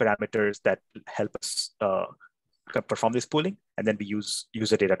 free parameters that help us perform this pooling, and then we use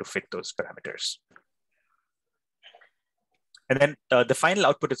user data to fit those parameters. And then the final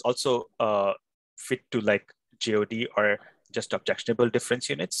output is also fit to like JOD, or just objectionable difference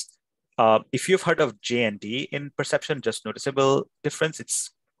units. If you've heard of JND in perception, just noticeable difference,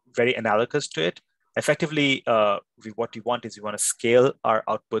 it's very analogous to it. Effectively, what we want is we want to scale our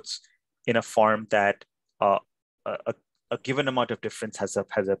outputs in a form that a given amount of difference has a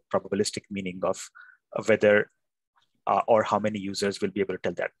probabilistic meaning of whether or how many users will be able to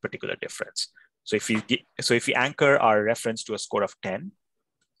tell that particular difference. So if we anchor our reference to a score of 10,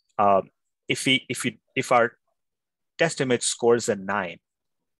 if our test image scores a 9,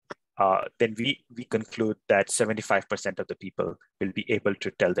 then we conclude that 75% of the people will be able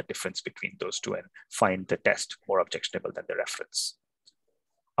to tell the difference between those two and find the test more objectionable than the reference.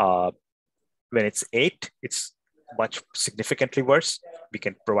 When it's 8, it's much significantly worse. We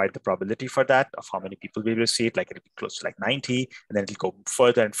can provide the probability for that of how many people will see it, like it'll be close to like 90, and then it'll go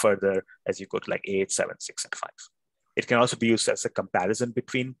further and further as you go to like 8, 7, 6, and 5. It can also be used as a comparison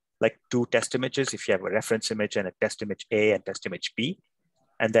between like two test images. If you have a reference image and a test image A and test image B,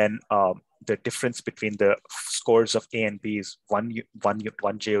 and then the difference between the scores of A and B is one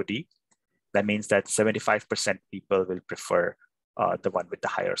JOD. That means that 75% people will prefer the one with the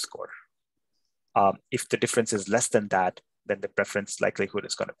higher score. If the difference is less than that, then the preference likelihood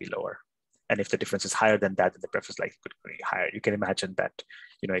is going to be lower. And if the difference is higher than that, then the preference likelihood could be higher. You can imagine that,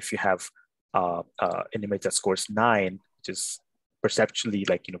 if you have an image that scores 9, which is perceptually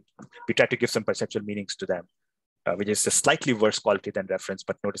like, we try to give some perceptual meanings to them, which is a slightly worse quality than reference,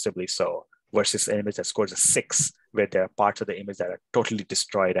 but noticeably so, versus an image that scores a 6, where there are parts of the image that are totally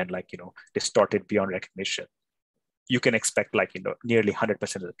destroyed and like, distorted beyond recognition. you can expect like, nearly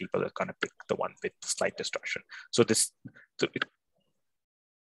 100% of the people are going to pick the one with slight distortion. So this,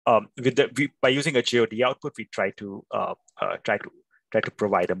 by using a GOD output, we try to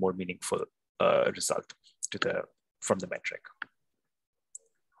provide a more meaningful result from the metric.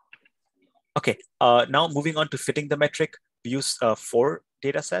 Okay, now moving on to fitting the metric, we use 4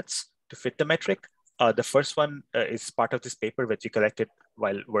 data sets to fit the metric. The first one is part of this paper that we collected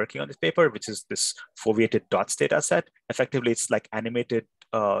while working on this paper, which is this foveated dots data set. Effectively, it's like animated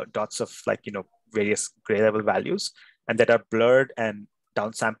dots of like, various gray level values, and that are blurred and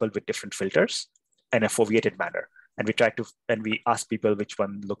downsampled with different filters in a foveated manner. And we ask people which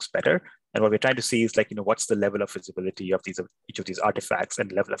one looks better. And what we're trying to see is like, what's the level of visibility of each of these artifacts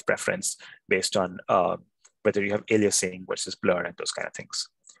and level of preference based on whether you have aliasing versus blur and those kind of things.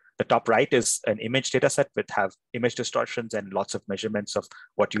 The top right is an image data set with have image distortions and lots of measurements of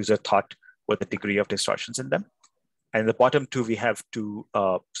what user thought were the degree of distortions in them. And the bottom 2, we have 2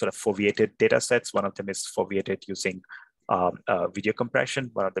 sort of foveated data sets. One of them is foveated using video compression.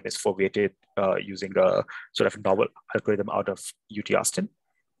 One of them is foveated using a sort of novel algorithm out of UT Austin.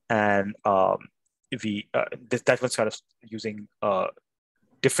 And that was kind of using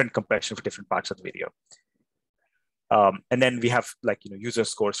different compression for different parts of the video. And then we have like, user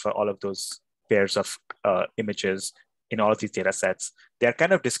scores for all of those pairs of images in all of these data sets. They're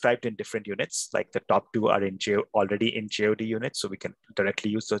kind of described in different units. Like the top 2 are already in GOD units, so we can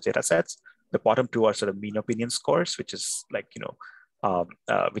directly use those data sets. The bottom 2 are sort of mean opinion scores, which is like,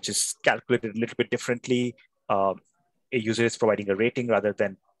 which is calculated a little bit differently. A user is providing a rating rather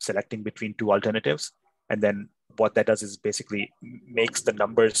than selecting between 2 alternatives. And then what that does is basically makes the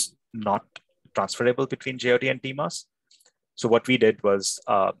numbers not transferable between GOD and DMOS. So what we did was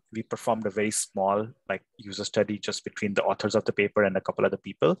we performed a very small like user study just between the authors of the paper and a couple other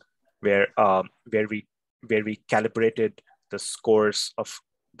people, where we calibrated the scores of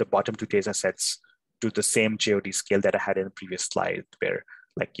the bottom 2 data sets to the same GOD scale that I had in the previous slide, where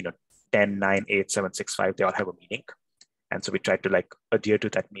like 10, 9, 8, 7, 6, 5, they all have a meaning. And so we tried to like adhere to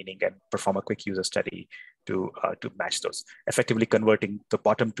that meaning and perform a quick user study to match those, effectively converting the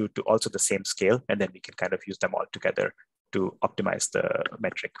bottom 2 to also the same scale. And then we can kind of use them all together to optimize the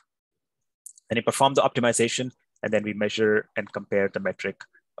metric. And we perform the optimization, and then we measure and compare the metric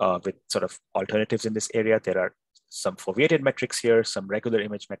with sort of alternatives in this area. There are some foveated metrics here, some regular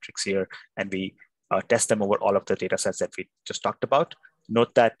image metrics here, and we test them over all of the data sets that we just talked about.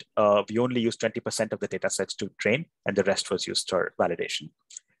 Note that we only used 20% of the data sets to train, and the rest was used for validation.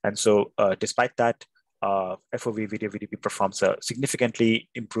 And so despite that, FOV video VDP performs a significantly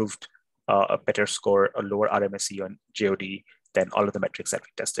improved, a better score, a lower RMSE on GOD than all of the metrics that we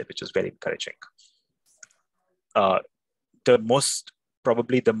tested, which is very encouraging.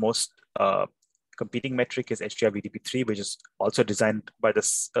 Probably the most competing metric is HDR VDP3, which is also designed by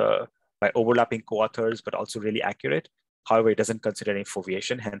by overlapping co-authors, but also really accurate. However, it doesn't consider any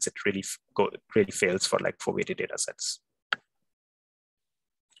foveation, hence it really fails for like foveated data sets.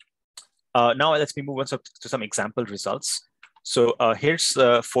 Now let's move on to some example results. So here's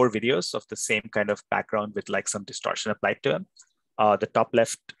 4 videos of the same kind of background with like some distortion applied to them. The top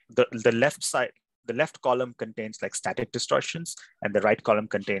left, the left side, the left column contains like static distortions, and the right column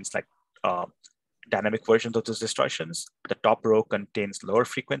contains like dynamic versions of those distortions. The top row contains lower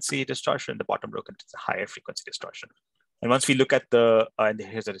frequency distortion, the bottom row contains a higher frequency distortion. And once we look at and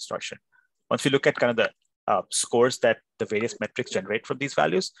here's the distortion. Once we look at kind of the scores that the various metrics generate from these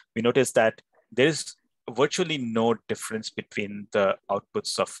values, we notice that there is virtually no difference between the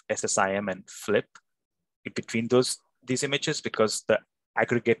outputs of SSIM and FLIP between these images, because the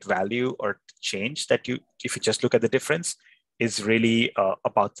aggregate value or change that if you just look at the difference, is really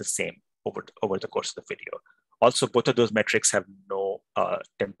about the same over the course of the video. Also, both of those metrics have no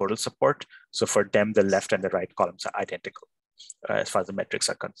temporal support. So for them, the left and the right columns are identical as far as the metrics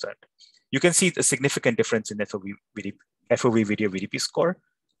are concerned. You can see the significant difference in FOV video VDP score.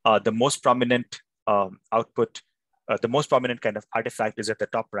 The most prominent output, the most prominent kind of artifact is at the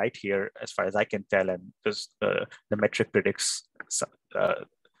top right here, as far as I can tell, and the metric predicts,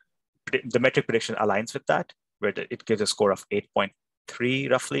 the metric prediction aligns with that, where it gives a score of 8.3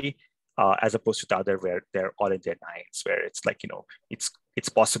 roughly, as opposed to the other where they're all in their 9s, where it's like, it's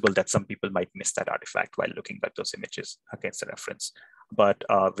possible that some people might miss that artifact while looking at those images against the reference. But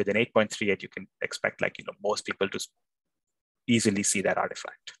with an 8.38, you can expect like, most people to easily see that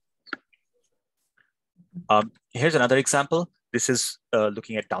artifact. Here's another example. This is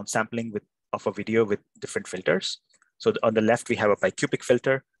looking at downsampling of a video with different filters. So on the left, we have a bicubic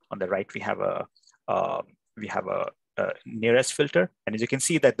filter. On the right, we have a nearest filter. And as you can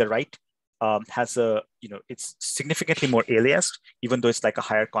see that the right has a, it's significantly more aliased, even though it's like a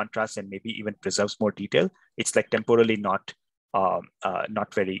higher contrast and maybe even preserves more detail. It's like temporally not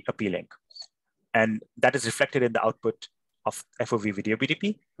very appealing. And that is reflected in the output of FOV video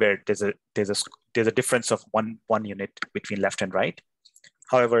BDP, where there's a difference of one unit between left and right.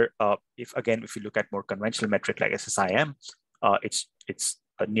 However, if you look at more conventional metric like SSIM, it's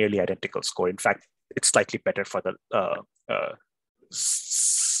a nearly identical score. In fact, it's slightly better for the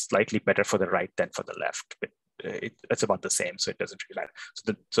right than for the left, but it's about the same, so it doesn't really matter.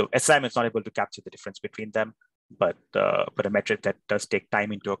 So SSIM is not able to capture the difference between them, but a metric that does take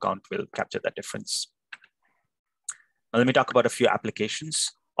time into account will capture that difference. Now let me talk about a few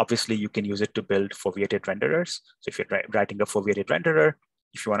applications. Obviously, you can use it to build foveated renderers. So if you're writing a foveated renderer,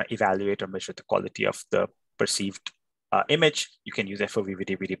 if you want to evaluate or measure the quality of the perceived image, you can use FOV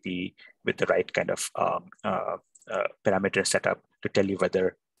video BDP with the right kind of parameter setup to tell you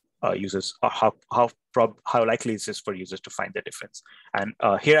whether users, or how likely is this for users to find the difference. And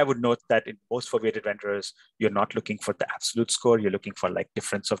here I would note that in most foveated renderers, you're not looking for the absolute score. You're looking for like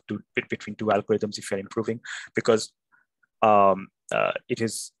difference of between two algorithms if you're improving, because it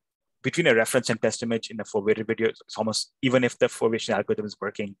is between a reference and test image in a foveated video. It's almost, even if the foveation algorithm is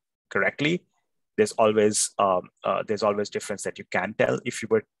working correctly, there's always difference that you can tell if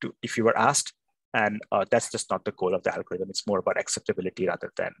you were asked. And that's just not the goal of the algorithm. It's more about acceptability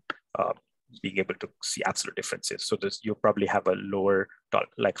rather than being able to see absolute differences. So you probably have a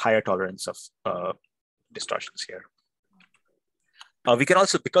higher tolerance of distortions here. We can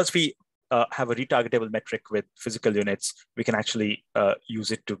also, because we have a retargetable metric with physical units, we can actually use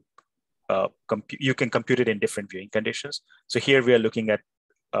it to you can compute it in different viewing conditions. So here we are looking at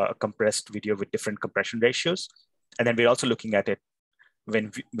a compressed video with different compression ratios, and then we're also looking at it when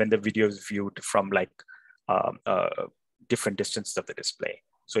the video is viewed from like different distances of the display.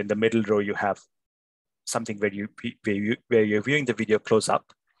 So in the middle row, you have something where you're viewing the video close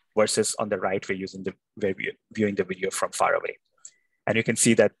up, versus on the right, where we're viewing the video from far away. And you can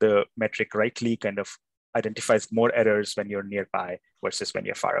see that the metric rightly kind of identifies more errors when you're nearby versus when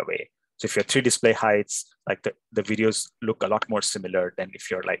you're far away. So if you're 3 display heights, like the videos look a lot more similar than if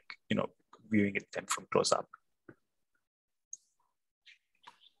you're like, viewing it then from close up.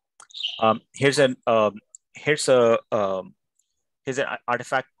 Here's an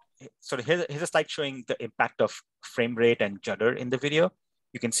artifact. So here's a slide showing the impact of frame rate and judder in the video.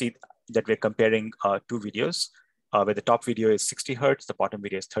 You can see that we're comparing 2 videos, where the top video is 60 Hertz, the bottom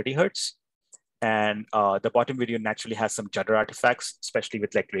video is 30 Hertz. And the bottom video naturally has some judder artifacts, especially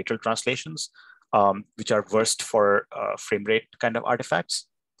with like lateral translations, which are worst for frame rate kind of artifacts.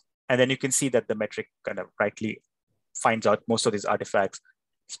 And then you can see that the metric kind of rightly finds out most of these artifacts.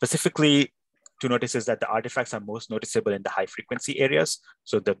 Specifically to notice is that the artifacts are most noticeable in the high frequency areas.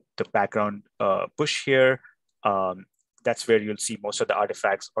 So the background push here, that's where you'll see most of the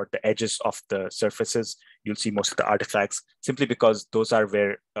artifacts, or the edges of the surfaces, you'll see most of the artifacts, simply because those are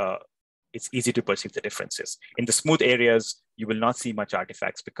where it's easy to perceive the differences. In the smooth areas, you will not see much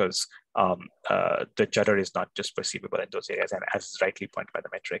artifacts because the judder is not just perceivable in those areas, and as is rightly pointed by the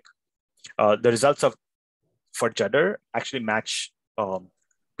metric. The results for judder actually match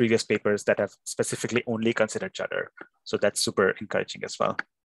previous papers that have specifically only considered judder. So that's super encouraging as well.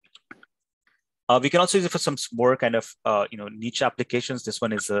 We can also use it for some more kind of niche applications. This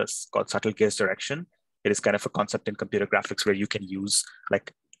one is called subtle gaze direction. It is kind of a concept in computer graphics where you can use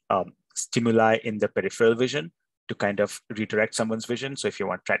like stimuli in the peripheral vision to kind of redirect someone's vision. So if you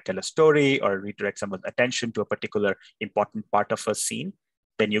want to try to tell a story or redirect someone's attention to a particular important part of a scene,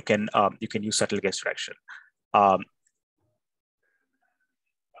 then you can use subtle gaze direction.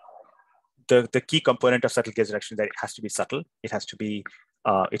 The key component of subtle gaze direction is that it has to be subtle. It has to be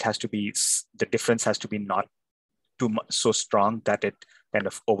the difference has to be not too much, so strong that it kind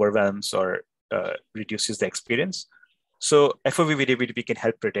of overwhelms or reduces the experience. So FOV video BDP can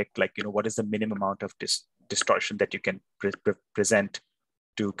help predict like, what is the minimum amount of distortion that you can present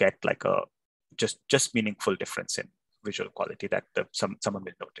to get like a just meaningful difference in visual quality that someone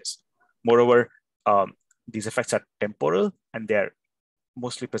will notice. Moreover, these effects are temporal and they're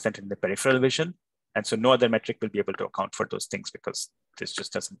mostly presented in the peripheral vision. And so no other metric will be able to account for those things because this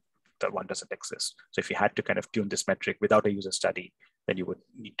just doesn't exist. So if you had to kind of tune this metric without a user study, then you would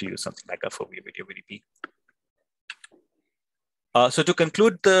need to use something like FOV video BDP. So to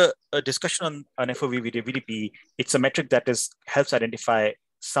conclude the discussion on FOV video BDP, it's a metric that helps identify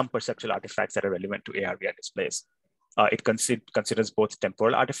some perceptual artifacts that are relevant to AR/VR displays. It considers both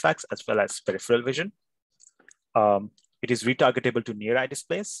temporal artifacts as well as peripheral vision. It is retargetable to near eye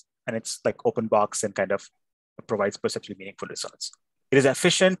displays, and it's like open box and kind of provides perceptually meaningful results. It is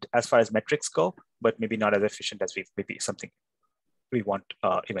efficient as far as metrics go, but maybe not as efficient as maybe something we want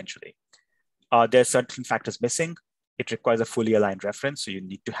eventually. There are certain factors missing. It requires a fully aligned reference, so you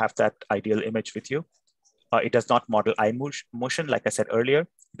need to have that ideal image with you. It does not model eye motion, like I said earlier.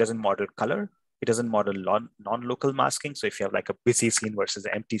 It doesn't model color. It doesn't model non-local masking. So if you have like a busy scene versus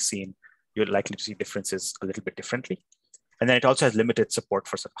an empty scene, you're likely to see differences a little bit differently. And then it also has limited support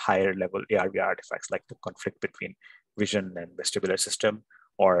for some higher level AR/VR artifacts, like the conflict between vision and vestibular system,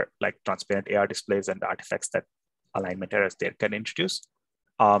 or like transparent AR displays and the artifacts that alignment errors there can introduce.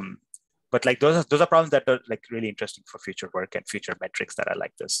 But like those are problems that are like really interesting for future work and future metrics that are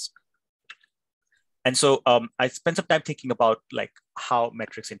like this. And so I spent some time thinking about like how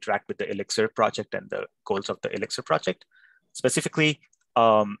metrics interact with the ILLIXR project and the goals of the ILLIXR project. Specifically,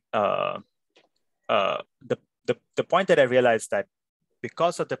 the point that I realized that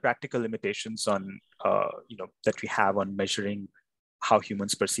because of the practical limitations on that we have on measuring how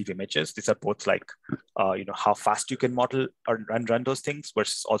humans perceive images, these are both like how fast you can model or run those things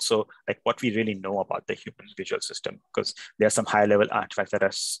versus also like what we really know about the human visual system, because there are some high level artifacts that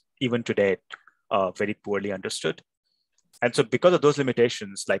are even today very poorly understood. And so because of those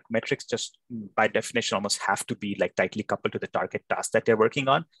limitations, like metrics just by definition almost have to be like tightly coupled to the target task that they're working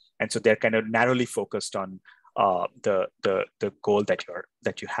on. And so they're kind of narrowly focused on the goal that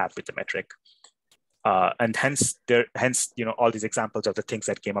you have with the metric. And hence all these examples of the things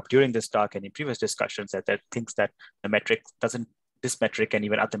that came up during this talk and in previous discussions, that there are things that the metric doesn't, this metric and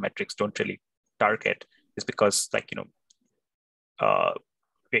even other metrics don't really target, is because like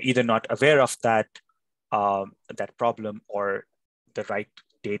we're either not aware of that problem, or the right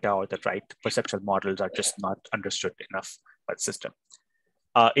data or the right perceptual models are just not understood enough by the system.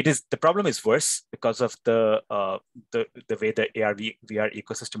 The problem is worse because of the way the AR/VR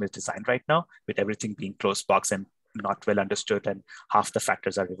ecosystem is designed right now, with everything being closed box and not well understood, and half the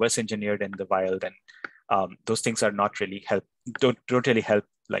factors are reverse engineered in the wild, and those things are not really don't really help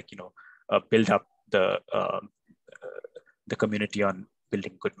build up the community on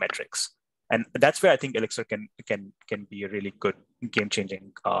building good metrics. And that's where I think ILLIXR can be a really good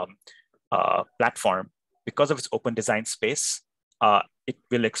game-changing platform. Because of its open design space, it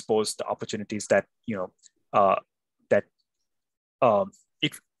will expose the opportunities that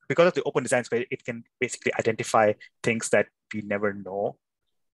because of the open design space, it can basically identify things that we never know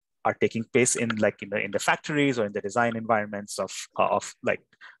are taking place in the factories or in the design environments of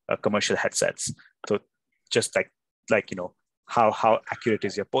commercial headsets. So just how accurate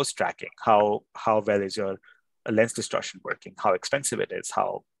is your post tracking? How well is your lens distortion working? How expensive it is?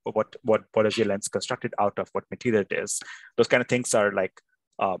 What is your lens constructed out of? What material it is? Those kind of things are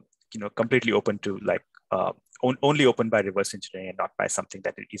completely open to only open by reverse engineering and not by something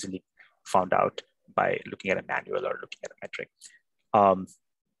that is easily found out by looking at a manual or looking at a metric.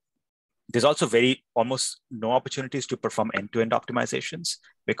 There's also almost no opportunities to perform end-to-end optimizations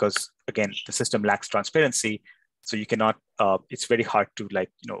because, again, the system lacks transparency. So you cannot, it's very hard to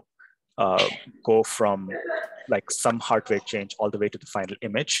go from some hardware change all the way to the final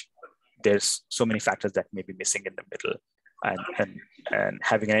image. There's so many factors that may be missing in the middle. And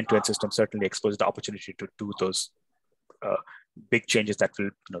having an end-to-end system certainly exposes the opportunity to do those big changes that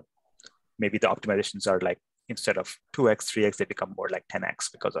will, maybe the optimizations are instead of 2x, 3x, they become more like 10x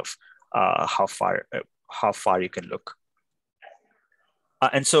because of how far you can look.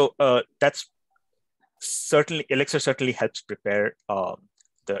 And so that's certainly, ILLIXR certainly helps prepare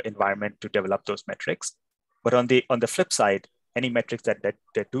the environment to develop those metrics. But on the flip side, any metrics that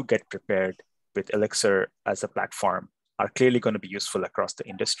do get prepared with ILLIXR as a platform are clearly going to be useful across the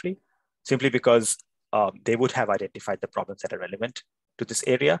industry, simply because they would have identified the problems that are relevant to this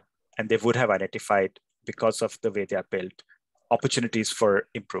area, and they would have identified, because of the way they are built, opportunities for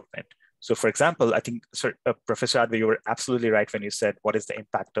improvement. So for example, I think, Professor Adve, you were absolutely right when you said, what is the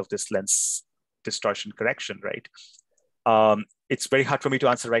impact of this lens distortion correction, right? It's very hard for me to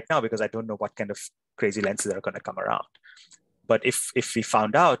answer right now because I don't know what kind of crazy lenses are going to come around. But if we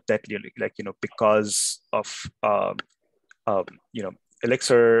found out that, because of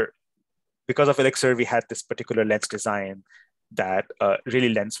ILLIXR, we had this particular lens design that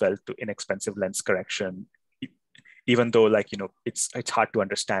really lends well to inexpensive lens correction, even though it's hard to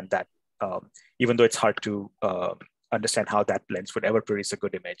understand that, even though it's hard to understand how that lens would ever produce a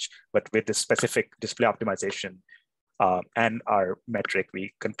good image. But with this specific display optimization and our metric,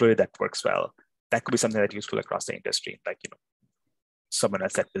 we concluded that works well. That could be something that's useful across the industry, someone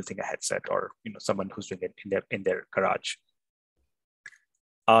else that's building a headset, or someone who's doing it in their garage.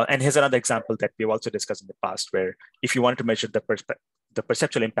 And here's another example that we've also discussed in the past, where if you wanted to measure the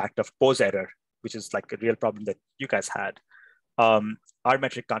perceptual impact of pose error, which is a real problem that you guys had, our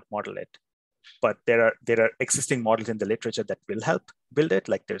metric can't model it, but there are existing models in the literature that will help build it.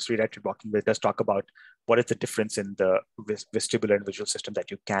 Like there's redirected walking, where it does talk about what is the difference in the vestibular and visual system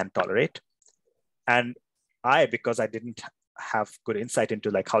that you can tolerate. And because I didn't have good insight into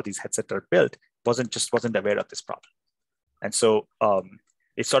like how these headsets are built, wasn't aware of this problem. And so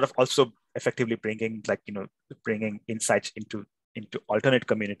it's sort of also effectively bringing insights into alternate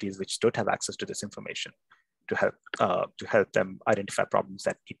communities which don't have access to this information to help them identify problems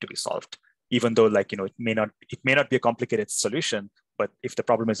that need to be solved. Even though it may not be a complicated solution, but if the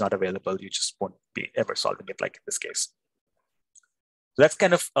problem is not available, you just won't be ever solving it, like in this case. So that's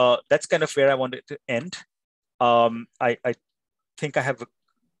kind of where I wanted to end. I think we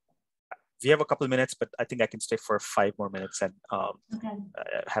have a couple of minutes, but I think I can stay for 5 more minutes and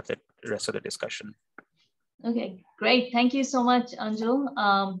have the rest of the discussion. Okay, great. Thank you so much, Anjul.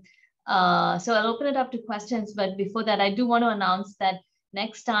 So I'll open it up to questions, but before that, I do want to announce that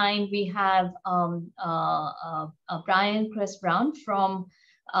next time we have Chris Brown from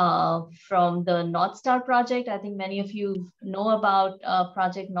the North Star project. I think many of you know about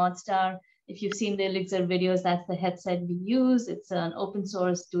Project North Star. If you've seen the ILLIXR videos, that's the headset we use. It's an open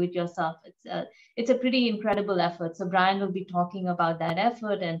source, do-it-yourself. It's a pretty incredible effort. So Brian will be talking about that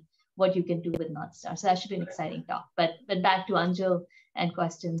effort and what you can do with North Star. So that should be an exciting talk. But back to Anjul and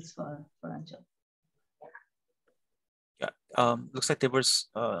questions for Anjul. Yeah, looks like there was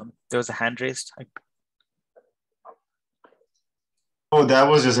a hand raised. Oh, that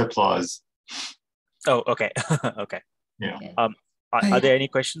was just applause. Oh, okay. Okay. Yeah. Okay. Are there any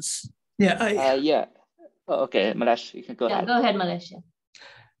questions? Yeah. Yeah. Oh, okay, Malesh, you can go ahead. Go ahead, Malesh.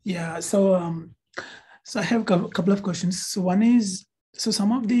 Yeah. So I have a couple of questions. So one is, so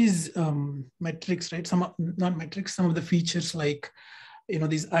some of these metrics, right? Some of the features like,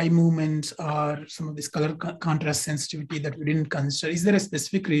 these eye movements or some of this color contrast sensitivity that we didn't consider. Is there a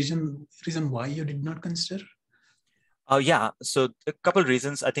specific reason why you did not consider? Yeah. So a couple of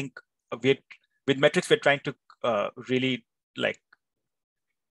reasons. I think with metrics, we're trying to really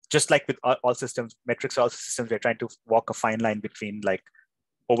just like with all systems, metrics are all systems, we're trying to walk a fine line between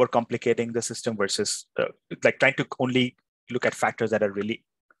overcomplicating the system versus trying to only look at factors that are really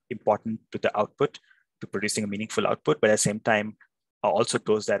important to the output, to producing a meaningful output, but at the same time, also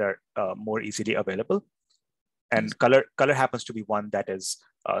those that are more easily available. And color happens to be one that is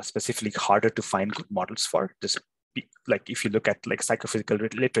specifically harder to find good models for. Just if you look at psychophysical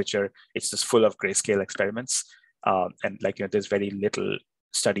literature, it's just full of grayscale experiments. And there's very little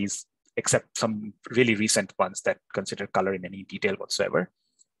studies except some really recent ones that consider color in any detail whatsoever.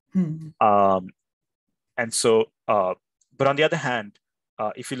 And so, but on the other hand,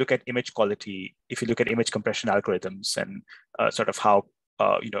 if you look at image quality, if you look at image compression algorithms and sort of how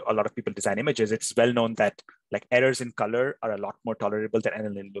a lot of people design images, it's well known that errors in color are a lot more tolerable than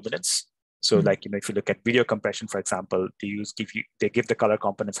errors in luminance. So if you look at video compression, for example, they give the color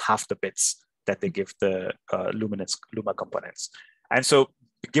components half the bits that they give the luma components. And so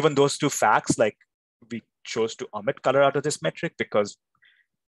given those two facts, we chose to omit color out of this metric because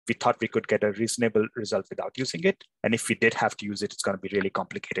we thought we could get a reasonable result without using it. And if we did have to use it, it's going to be really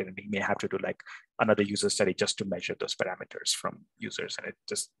complicated. And we may have to do another user study just to measure those parameters from users. And it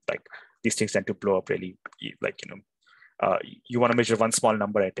just these things tend to blow up really, you want to measure one small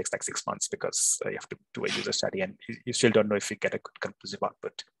number, it takes 6 months because you have to do a user study and you still don't know if you get a good conclusive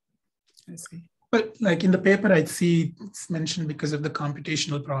output. I see. But in the paper, I see it's mentioned because of the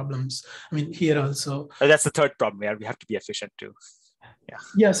computational problems. I mean, here also. That's the third problem where we have to be efficient too.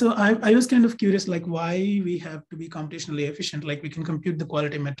 Yeah. So I was kind of curious, why we have to be computationally efficient. We can compute the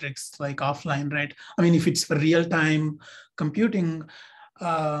quality metrics offline, right? I mean, if it's for real-time computing,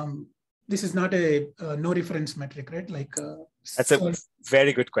 this is not a no reference metric, right? That's a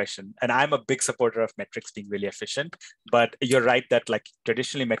very good question. And I'm a big supporter of metrics being really efficient, but you're right that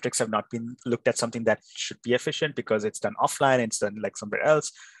traditionally metrics have not been looked at something that should be efficient because it's done offline, it's done somewhere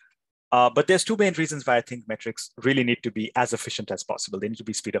else. But there's two main reasons why I think metrics really need to be as efficient as possible. They need to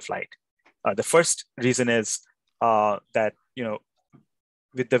be speed of light. The first reason is that,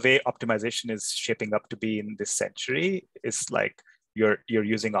 with the way optimization is shaping up to be in this century, is you're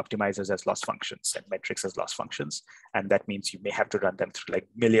using optimizers as loss functions and metrics as loss functions. And that means you may have to run them through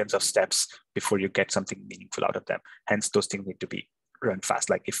millions of steps before you get something meaningful out of them. Hence, those things need to be run fast.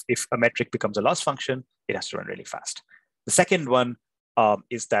 If a metric becomes a loss function, it has to run really fast. The second one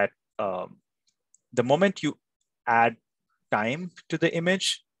is that the moment you add time to the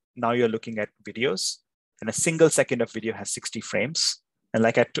image, now you're looking at videos, and a single second of video has 60 frames. And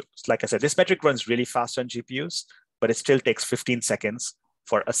like I said, this metric runs really fast on GPUs, but it still takes 15 seconds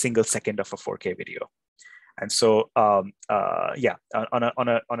for a single second of a 4K video. And so, yeah, on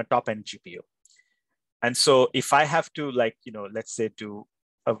a top-end GPU. And so if I have to, like, let's say do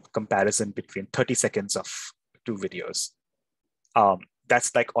a comparison between 30 seconds of two videos,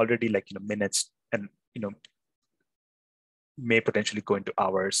 that's like already like, minutes, and, may potentially go into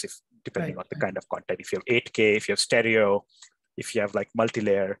hours if depending on the kind of content. If you have 8K, if you have stereo, if you have like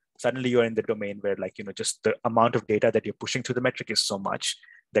multi-layer, suddenly you're in the domain where, like, just the amount of data that you're pushing through the metric is so much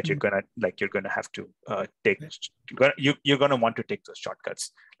that you're gonna have to you're gonna want to take those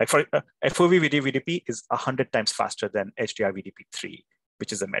shortcuts. Like for FOV VDP is 100 times faster than HDR VDP3,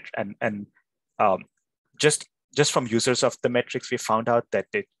 which is a metric, and just from users of the metrics, we found out that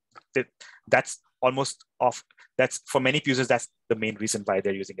that's almost off. That's for many users, that's the main reason why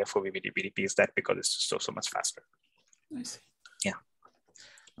they're using FOV VDP is that because it's so much faster. I see. Yeah.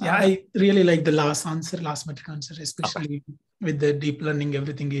 Yeah, I really like the last metric answer, especially with the deep learning.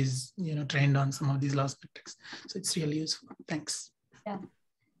 Everything is trained on some of these last metrics, so it's really useful. Thanks. Yeah.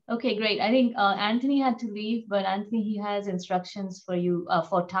 Okay, great. I think Anthony had to leave, but Anthony, he has instructions for you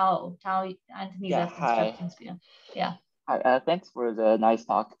for Tao. Anthony left instructions for you. Yeah. Hi, thanks for the nice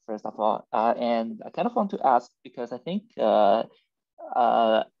talk, first of all. And I kind of want to ask, because I think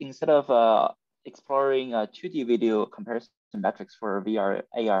instead of exploring 2D video comparison metrics for VR,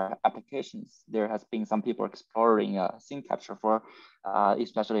 AR applications, there has been some people exploring scene capture for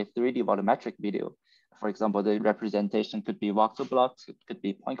especially 3D volumetric video. For example, the representation could be voxel blocks, it could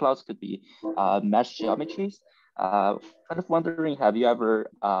be point clouds, could be mesh geometries. Kind of wondering, have you ever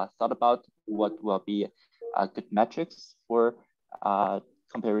thought about what will be good metrics for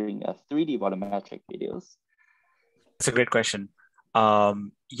comparing 3D volumetric videos? That's a great question.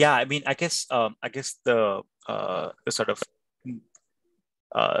 Yeah, I mean, I guess the sort of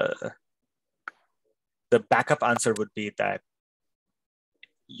the backup answer would be that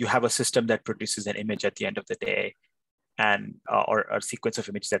you have a system that produces an image at the end of the day, and or a sequence of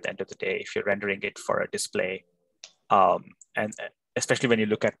images at the end of the day if you're rendering it for a display, and especially when you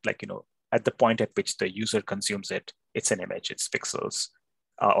look at, like, at the point at which the user consumes it, it's an image, it's pixels,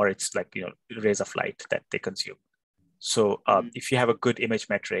 or it's like, rays of light that they consume. So if you have a good image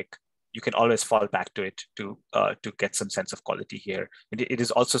metric, you can always fall back to it to get some sense of quality here. And it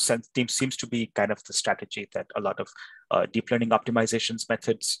is also seems to be kind of the strategy that a lot of deep learning optimizations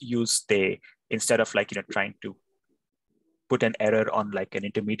methods use. They, instead of, like, trying to put an error on like an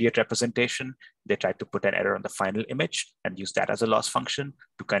intermediate representation, they try to put an error on the final image and use that as a loss function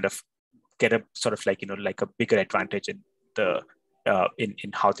to kind of get a sort of like, like a bigger advantage in the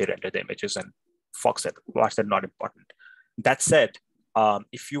in how they render the images, and folks that watch that not important. That said,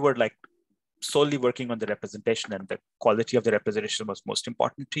 if you were like solely working on the representation and the quality of the representation was most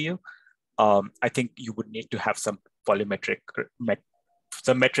important to you, I think you would need to have some volumetric,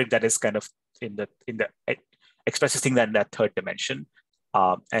 some metric that is kind of in the expresses things in that third dimension,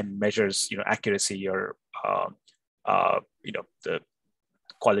 and measures accuracy or the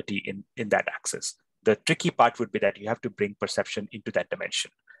quality in that axis. The tricky part would be that you have to bring perception into that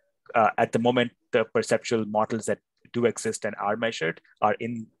dimension. At the moment, the perceptual models that do exist and are measured are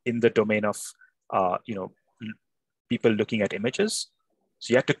in the domain of people looking at images.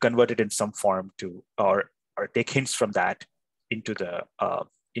 So you have to convert it in some form to or take hints from that into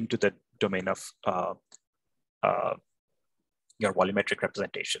the domain of your volumetric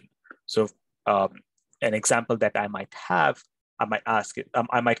representation. So an example that I might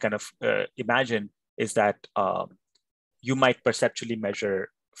kind of imagine is that you might perceptually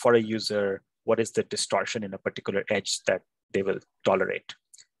measure for a user what is the distortion in a particular edge that they will tolerate.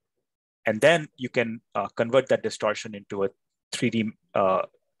 And then you can convert that distortion into a 3D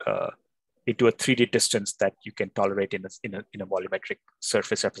distance that you can tolerate in a volumetric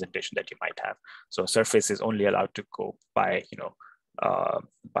surface representation that you might have. So a surface is only allowed to go by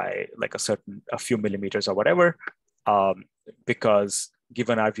by like a few millimeters or whatever, because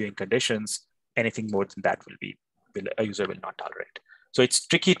given our viewing conditions, anything more than that a user will not tolerate. So it's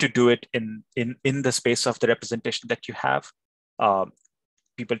tricky to do it in the space of the representation that you have.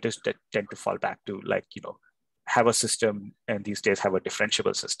 People just tend to fall back to have a system, and these days have a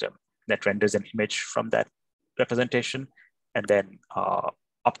differentiable system that renders an image from that representation and then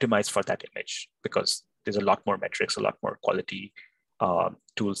optimize for that image, because there's a lot more metrics, a lot more quality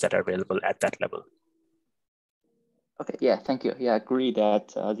tools that are available at that level. Okay, yeah, thank you. Yeah, I agree that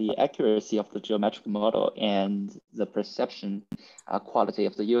the accuracy of the geometric model and the perception quality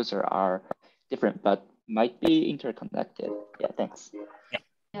of the user are different, but might be interconnected. Yeah, thanks.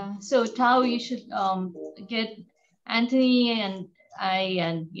 Yeah, so Tao, you should get Anthony and I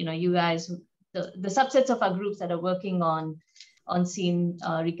and you guys, the subsets of our groups that are working on on scene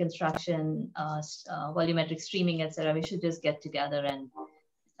reconstruction, volumetric streaming, etc. We should just get together and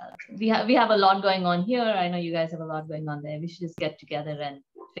we have a lot going on here. I know you guys have a lot going on there. We should just get together and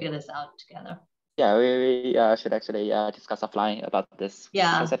figure this out together. Yeah, we should actually discuss offline about this.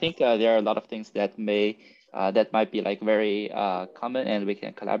 Yeah, because I think there are a lot of things that might be like very common, and we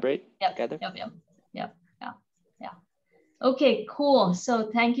can collaborate together. Yeah. Okay, cool. So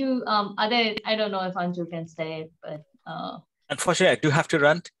thank you. I don't know if Anjul can stay, but unfortunately, I do have to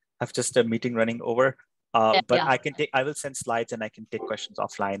run. I have just a meeting running over. But yeah. I will send slides and I can take questions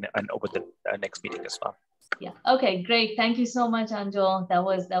offline and over the next meeting as well. Yeah. Okay, great. Thank you so much, Anjul. That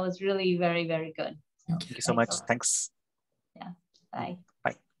was really very, very good. Thank you so much. Thanks. Yeah. Bye.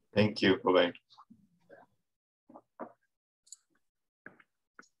 Bye. Thank you. Bye-bye.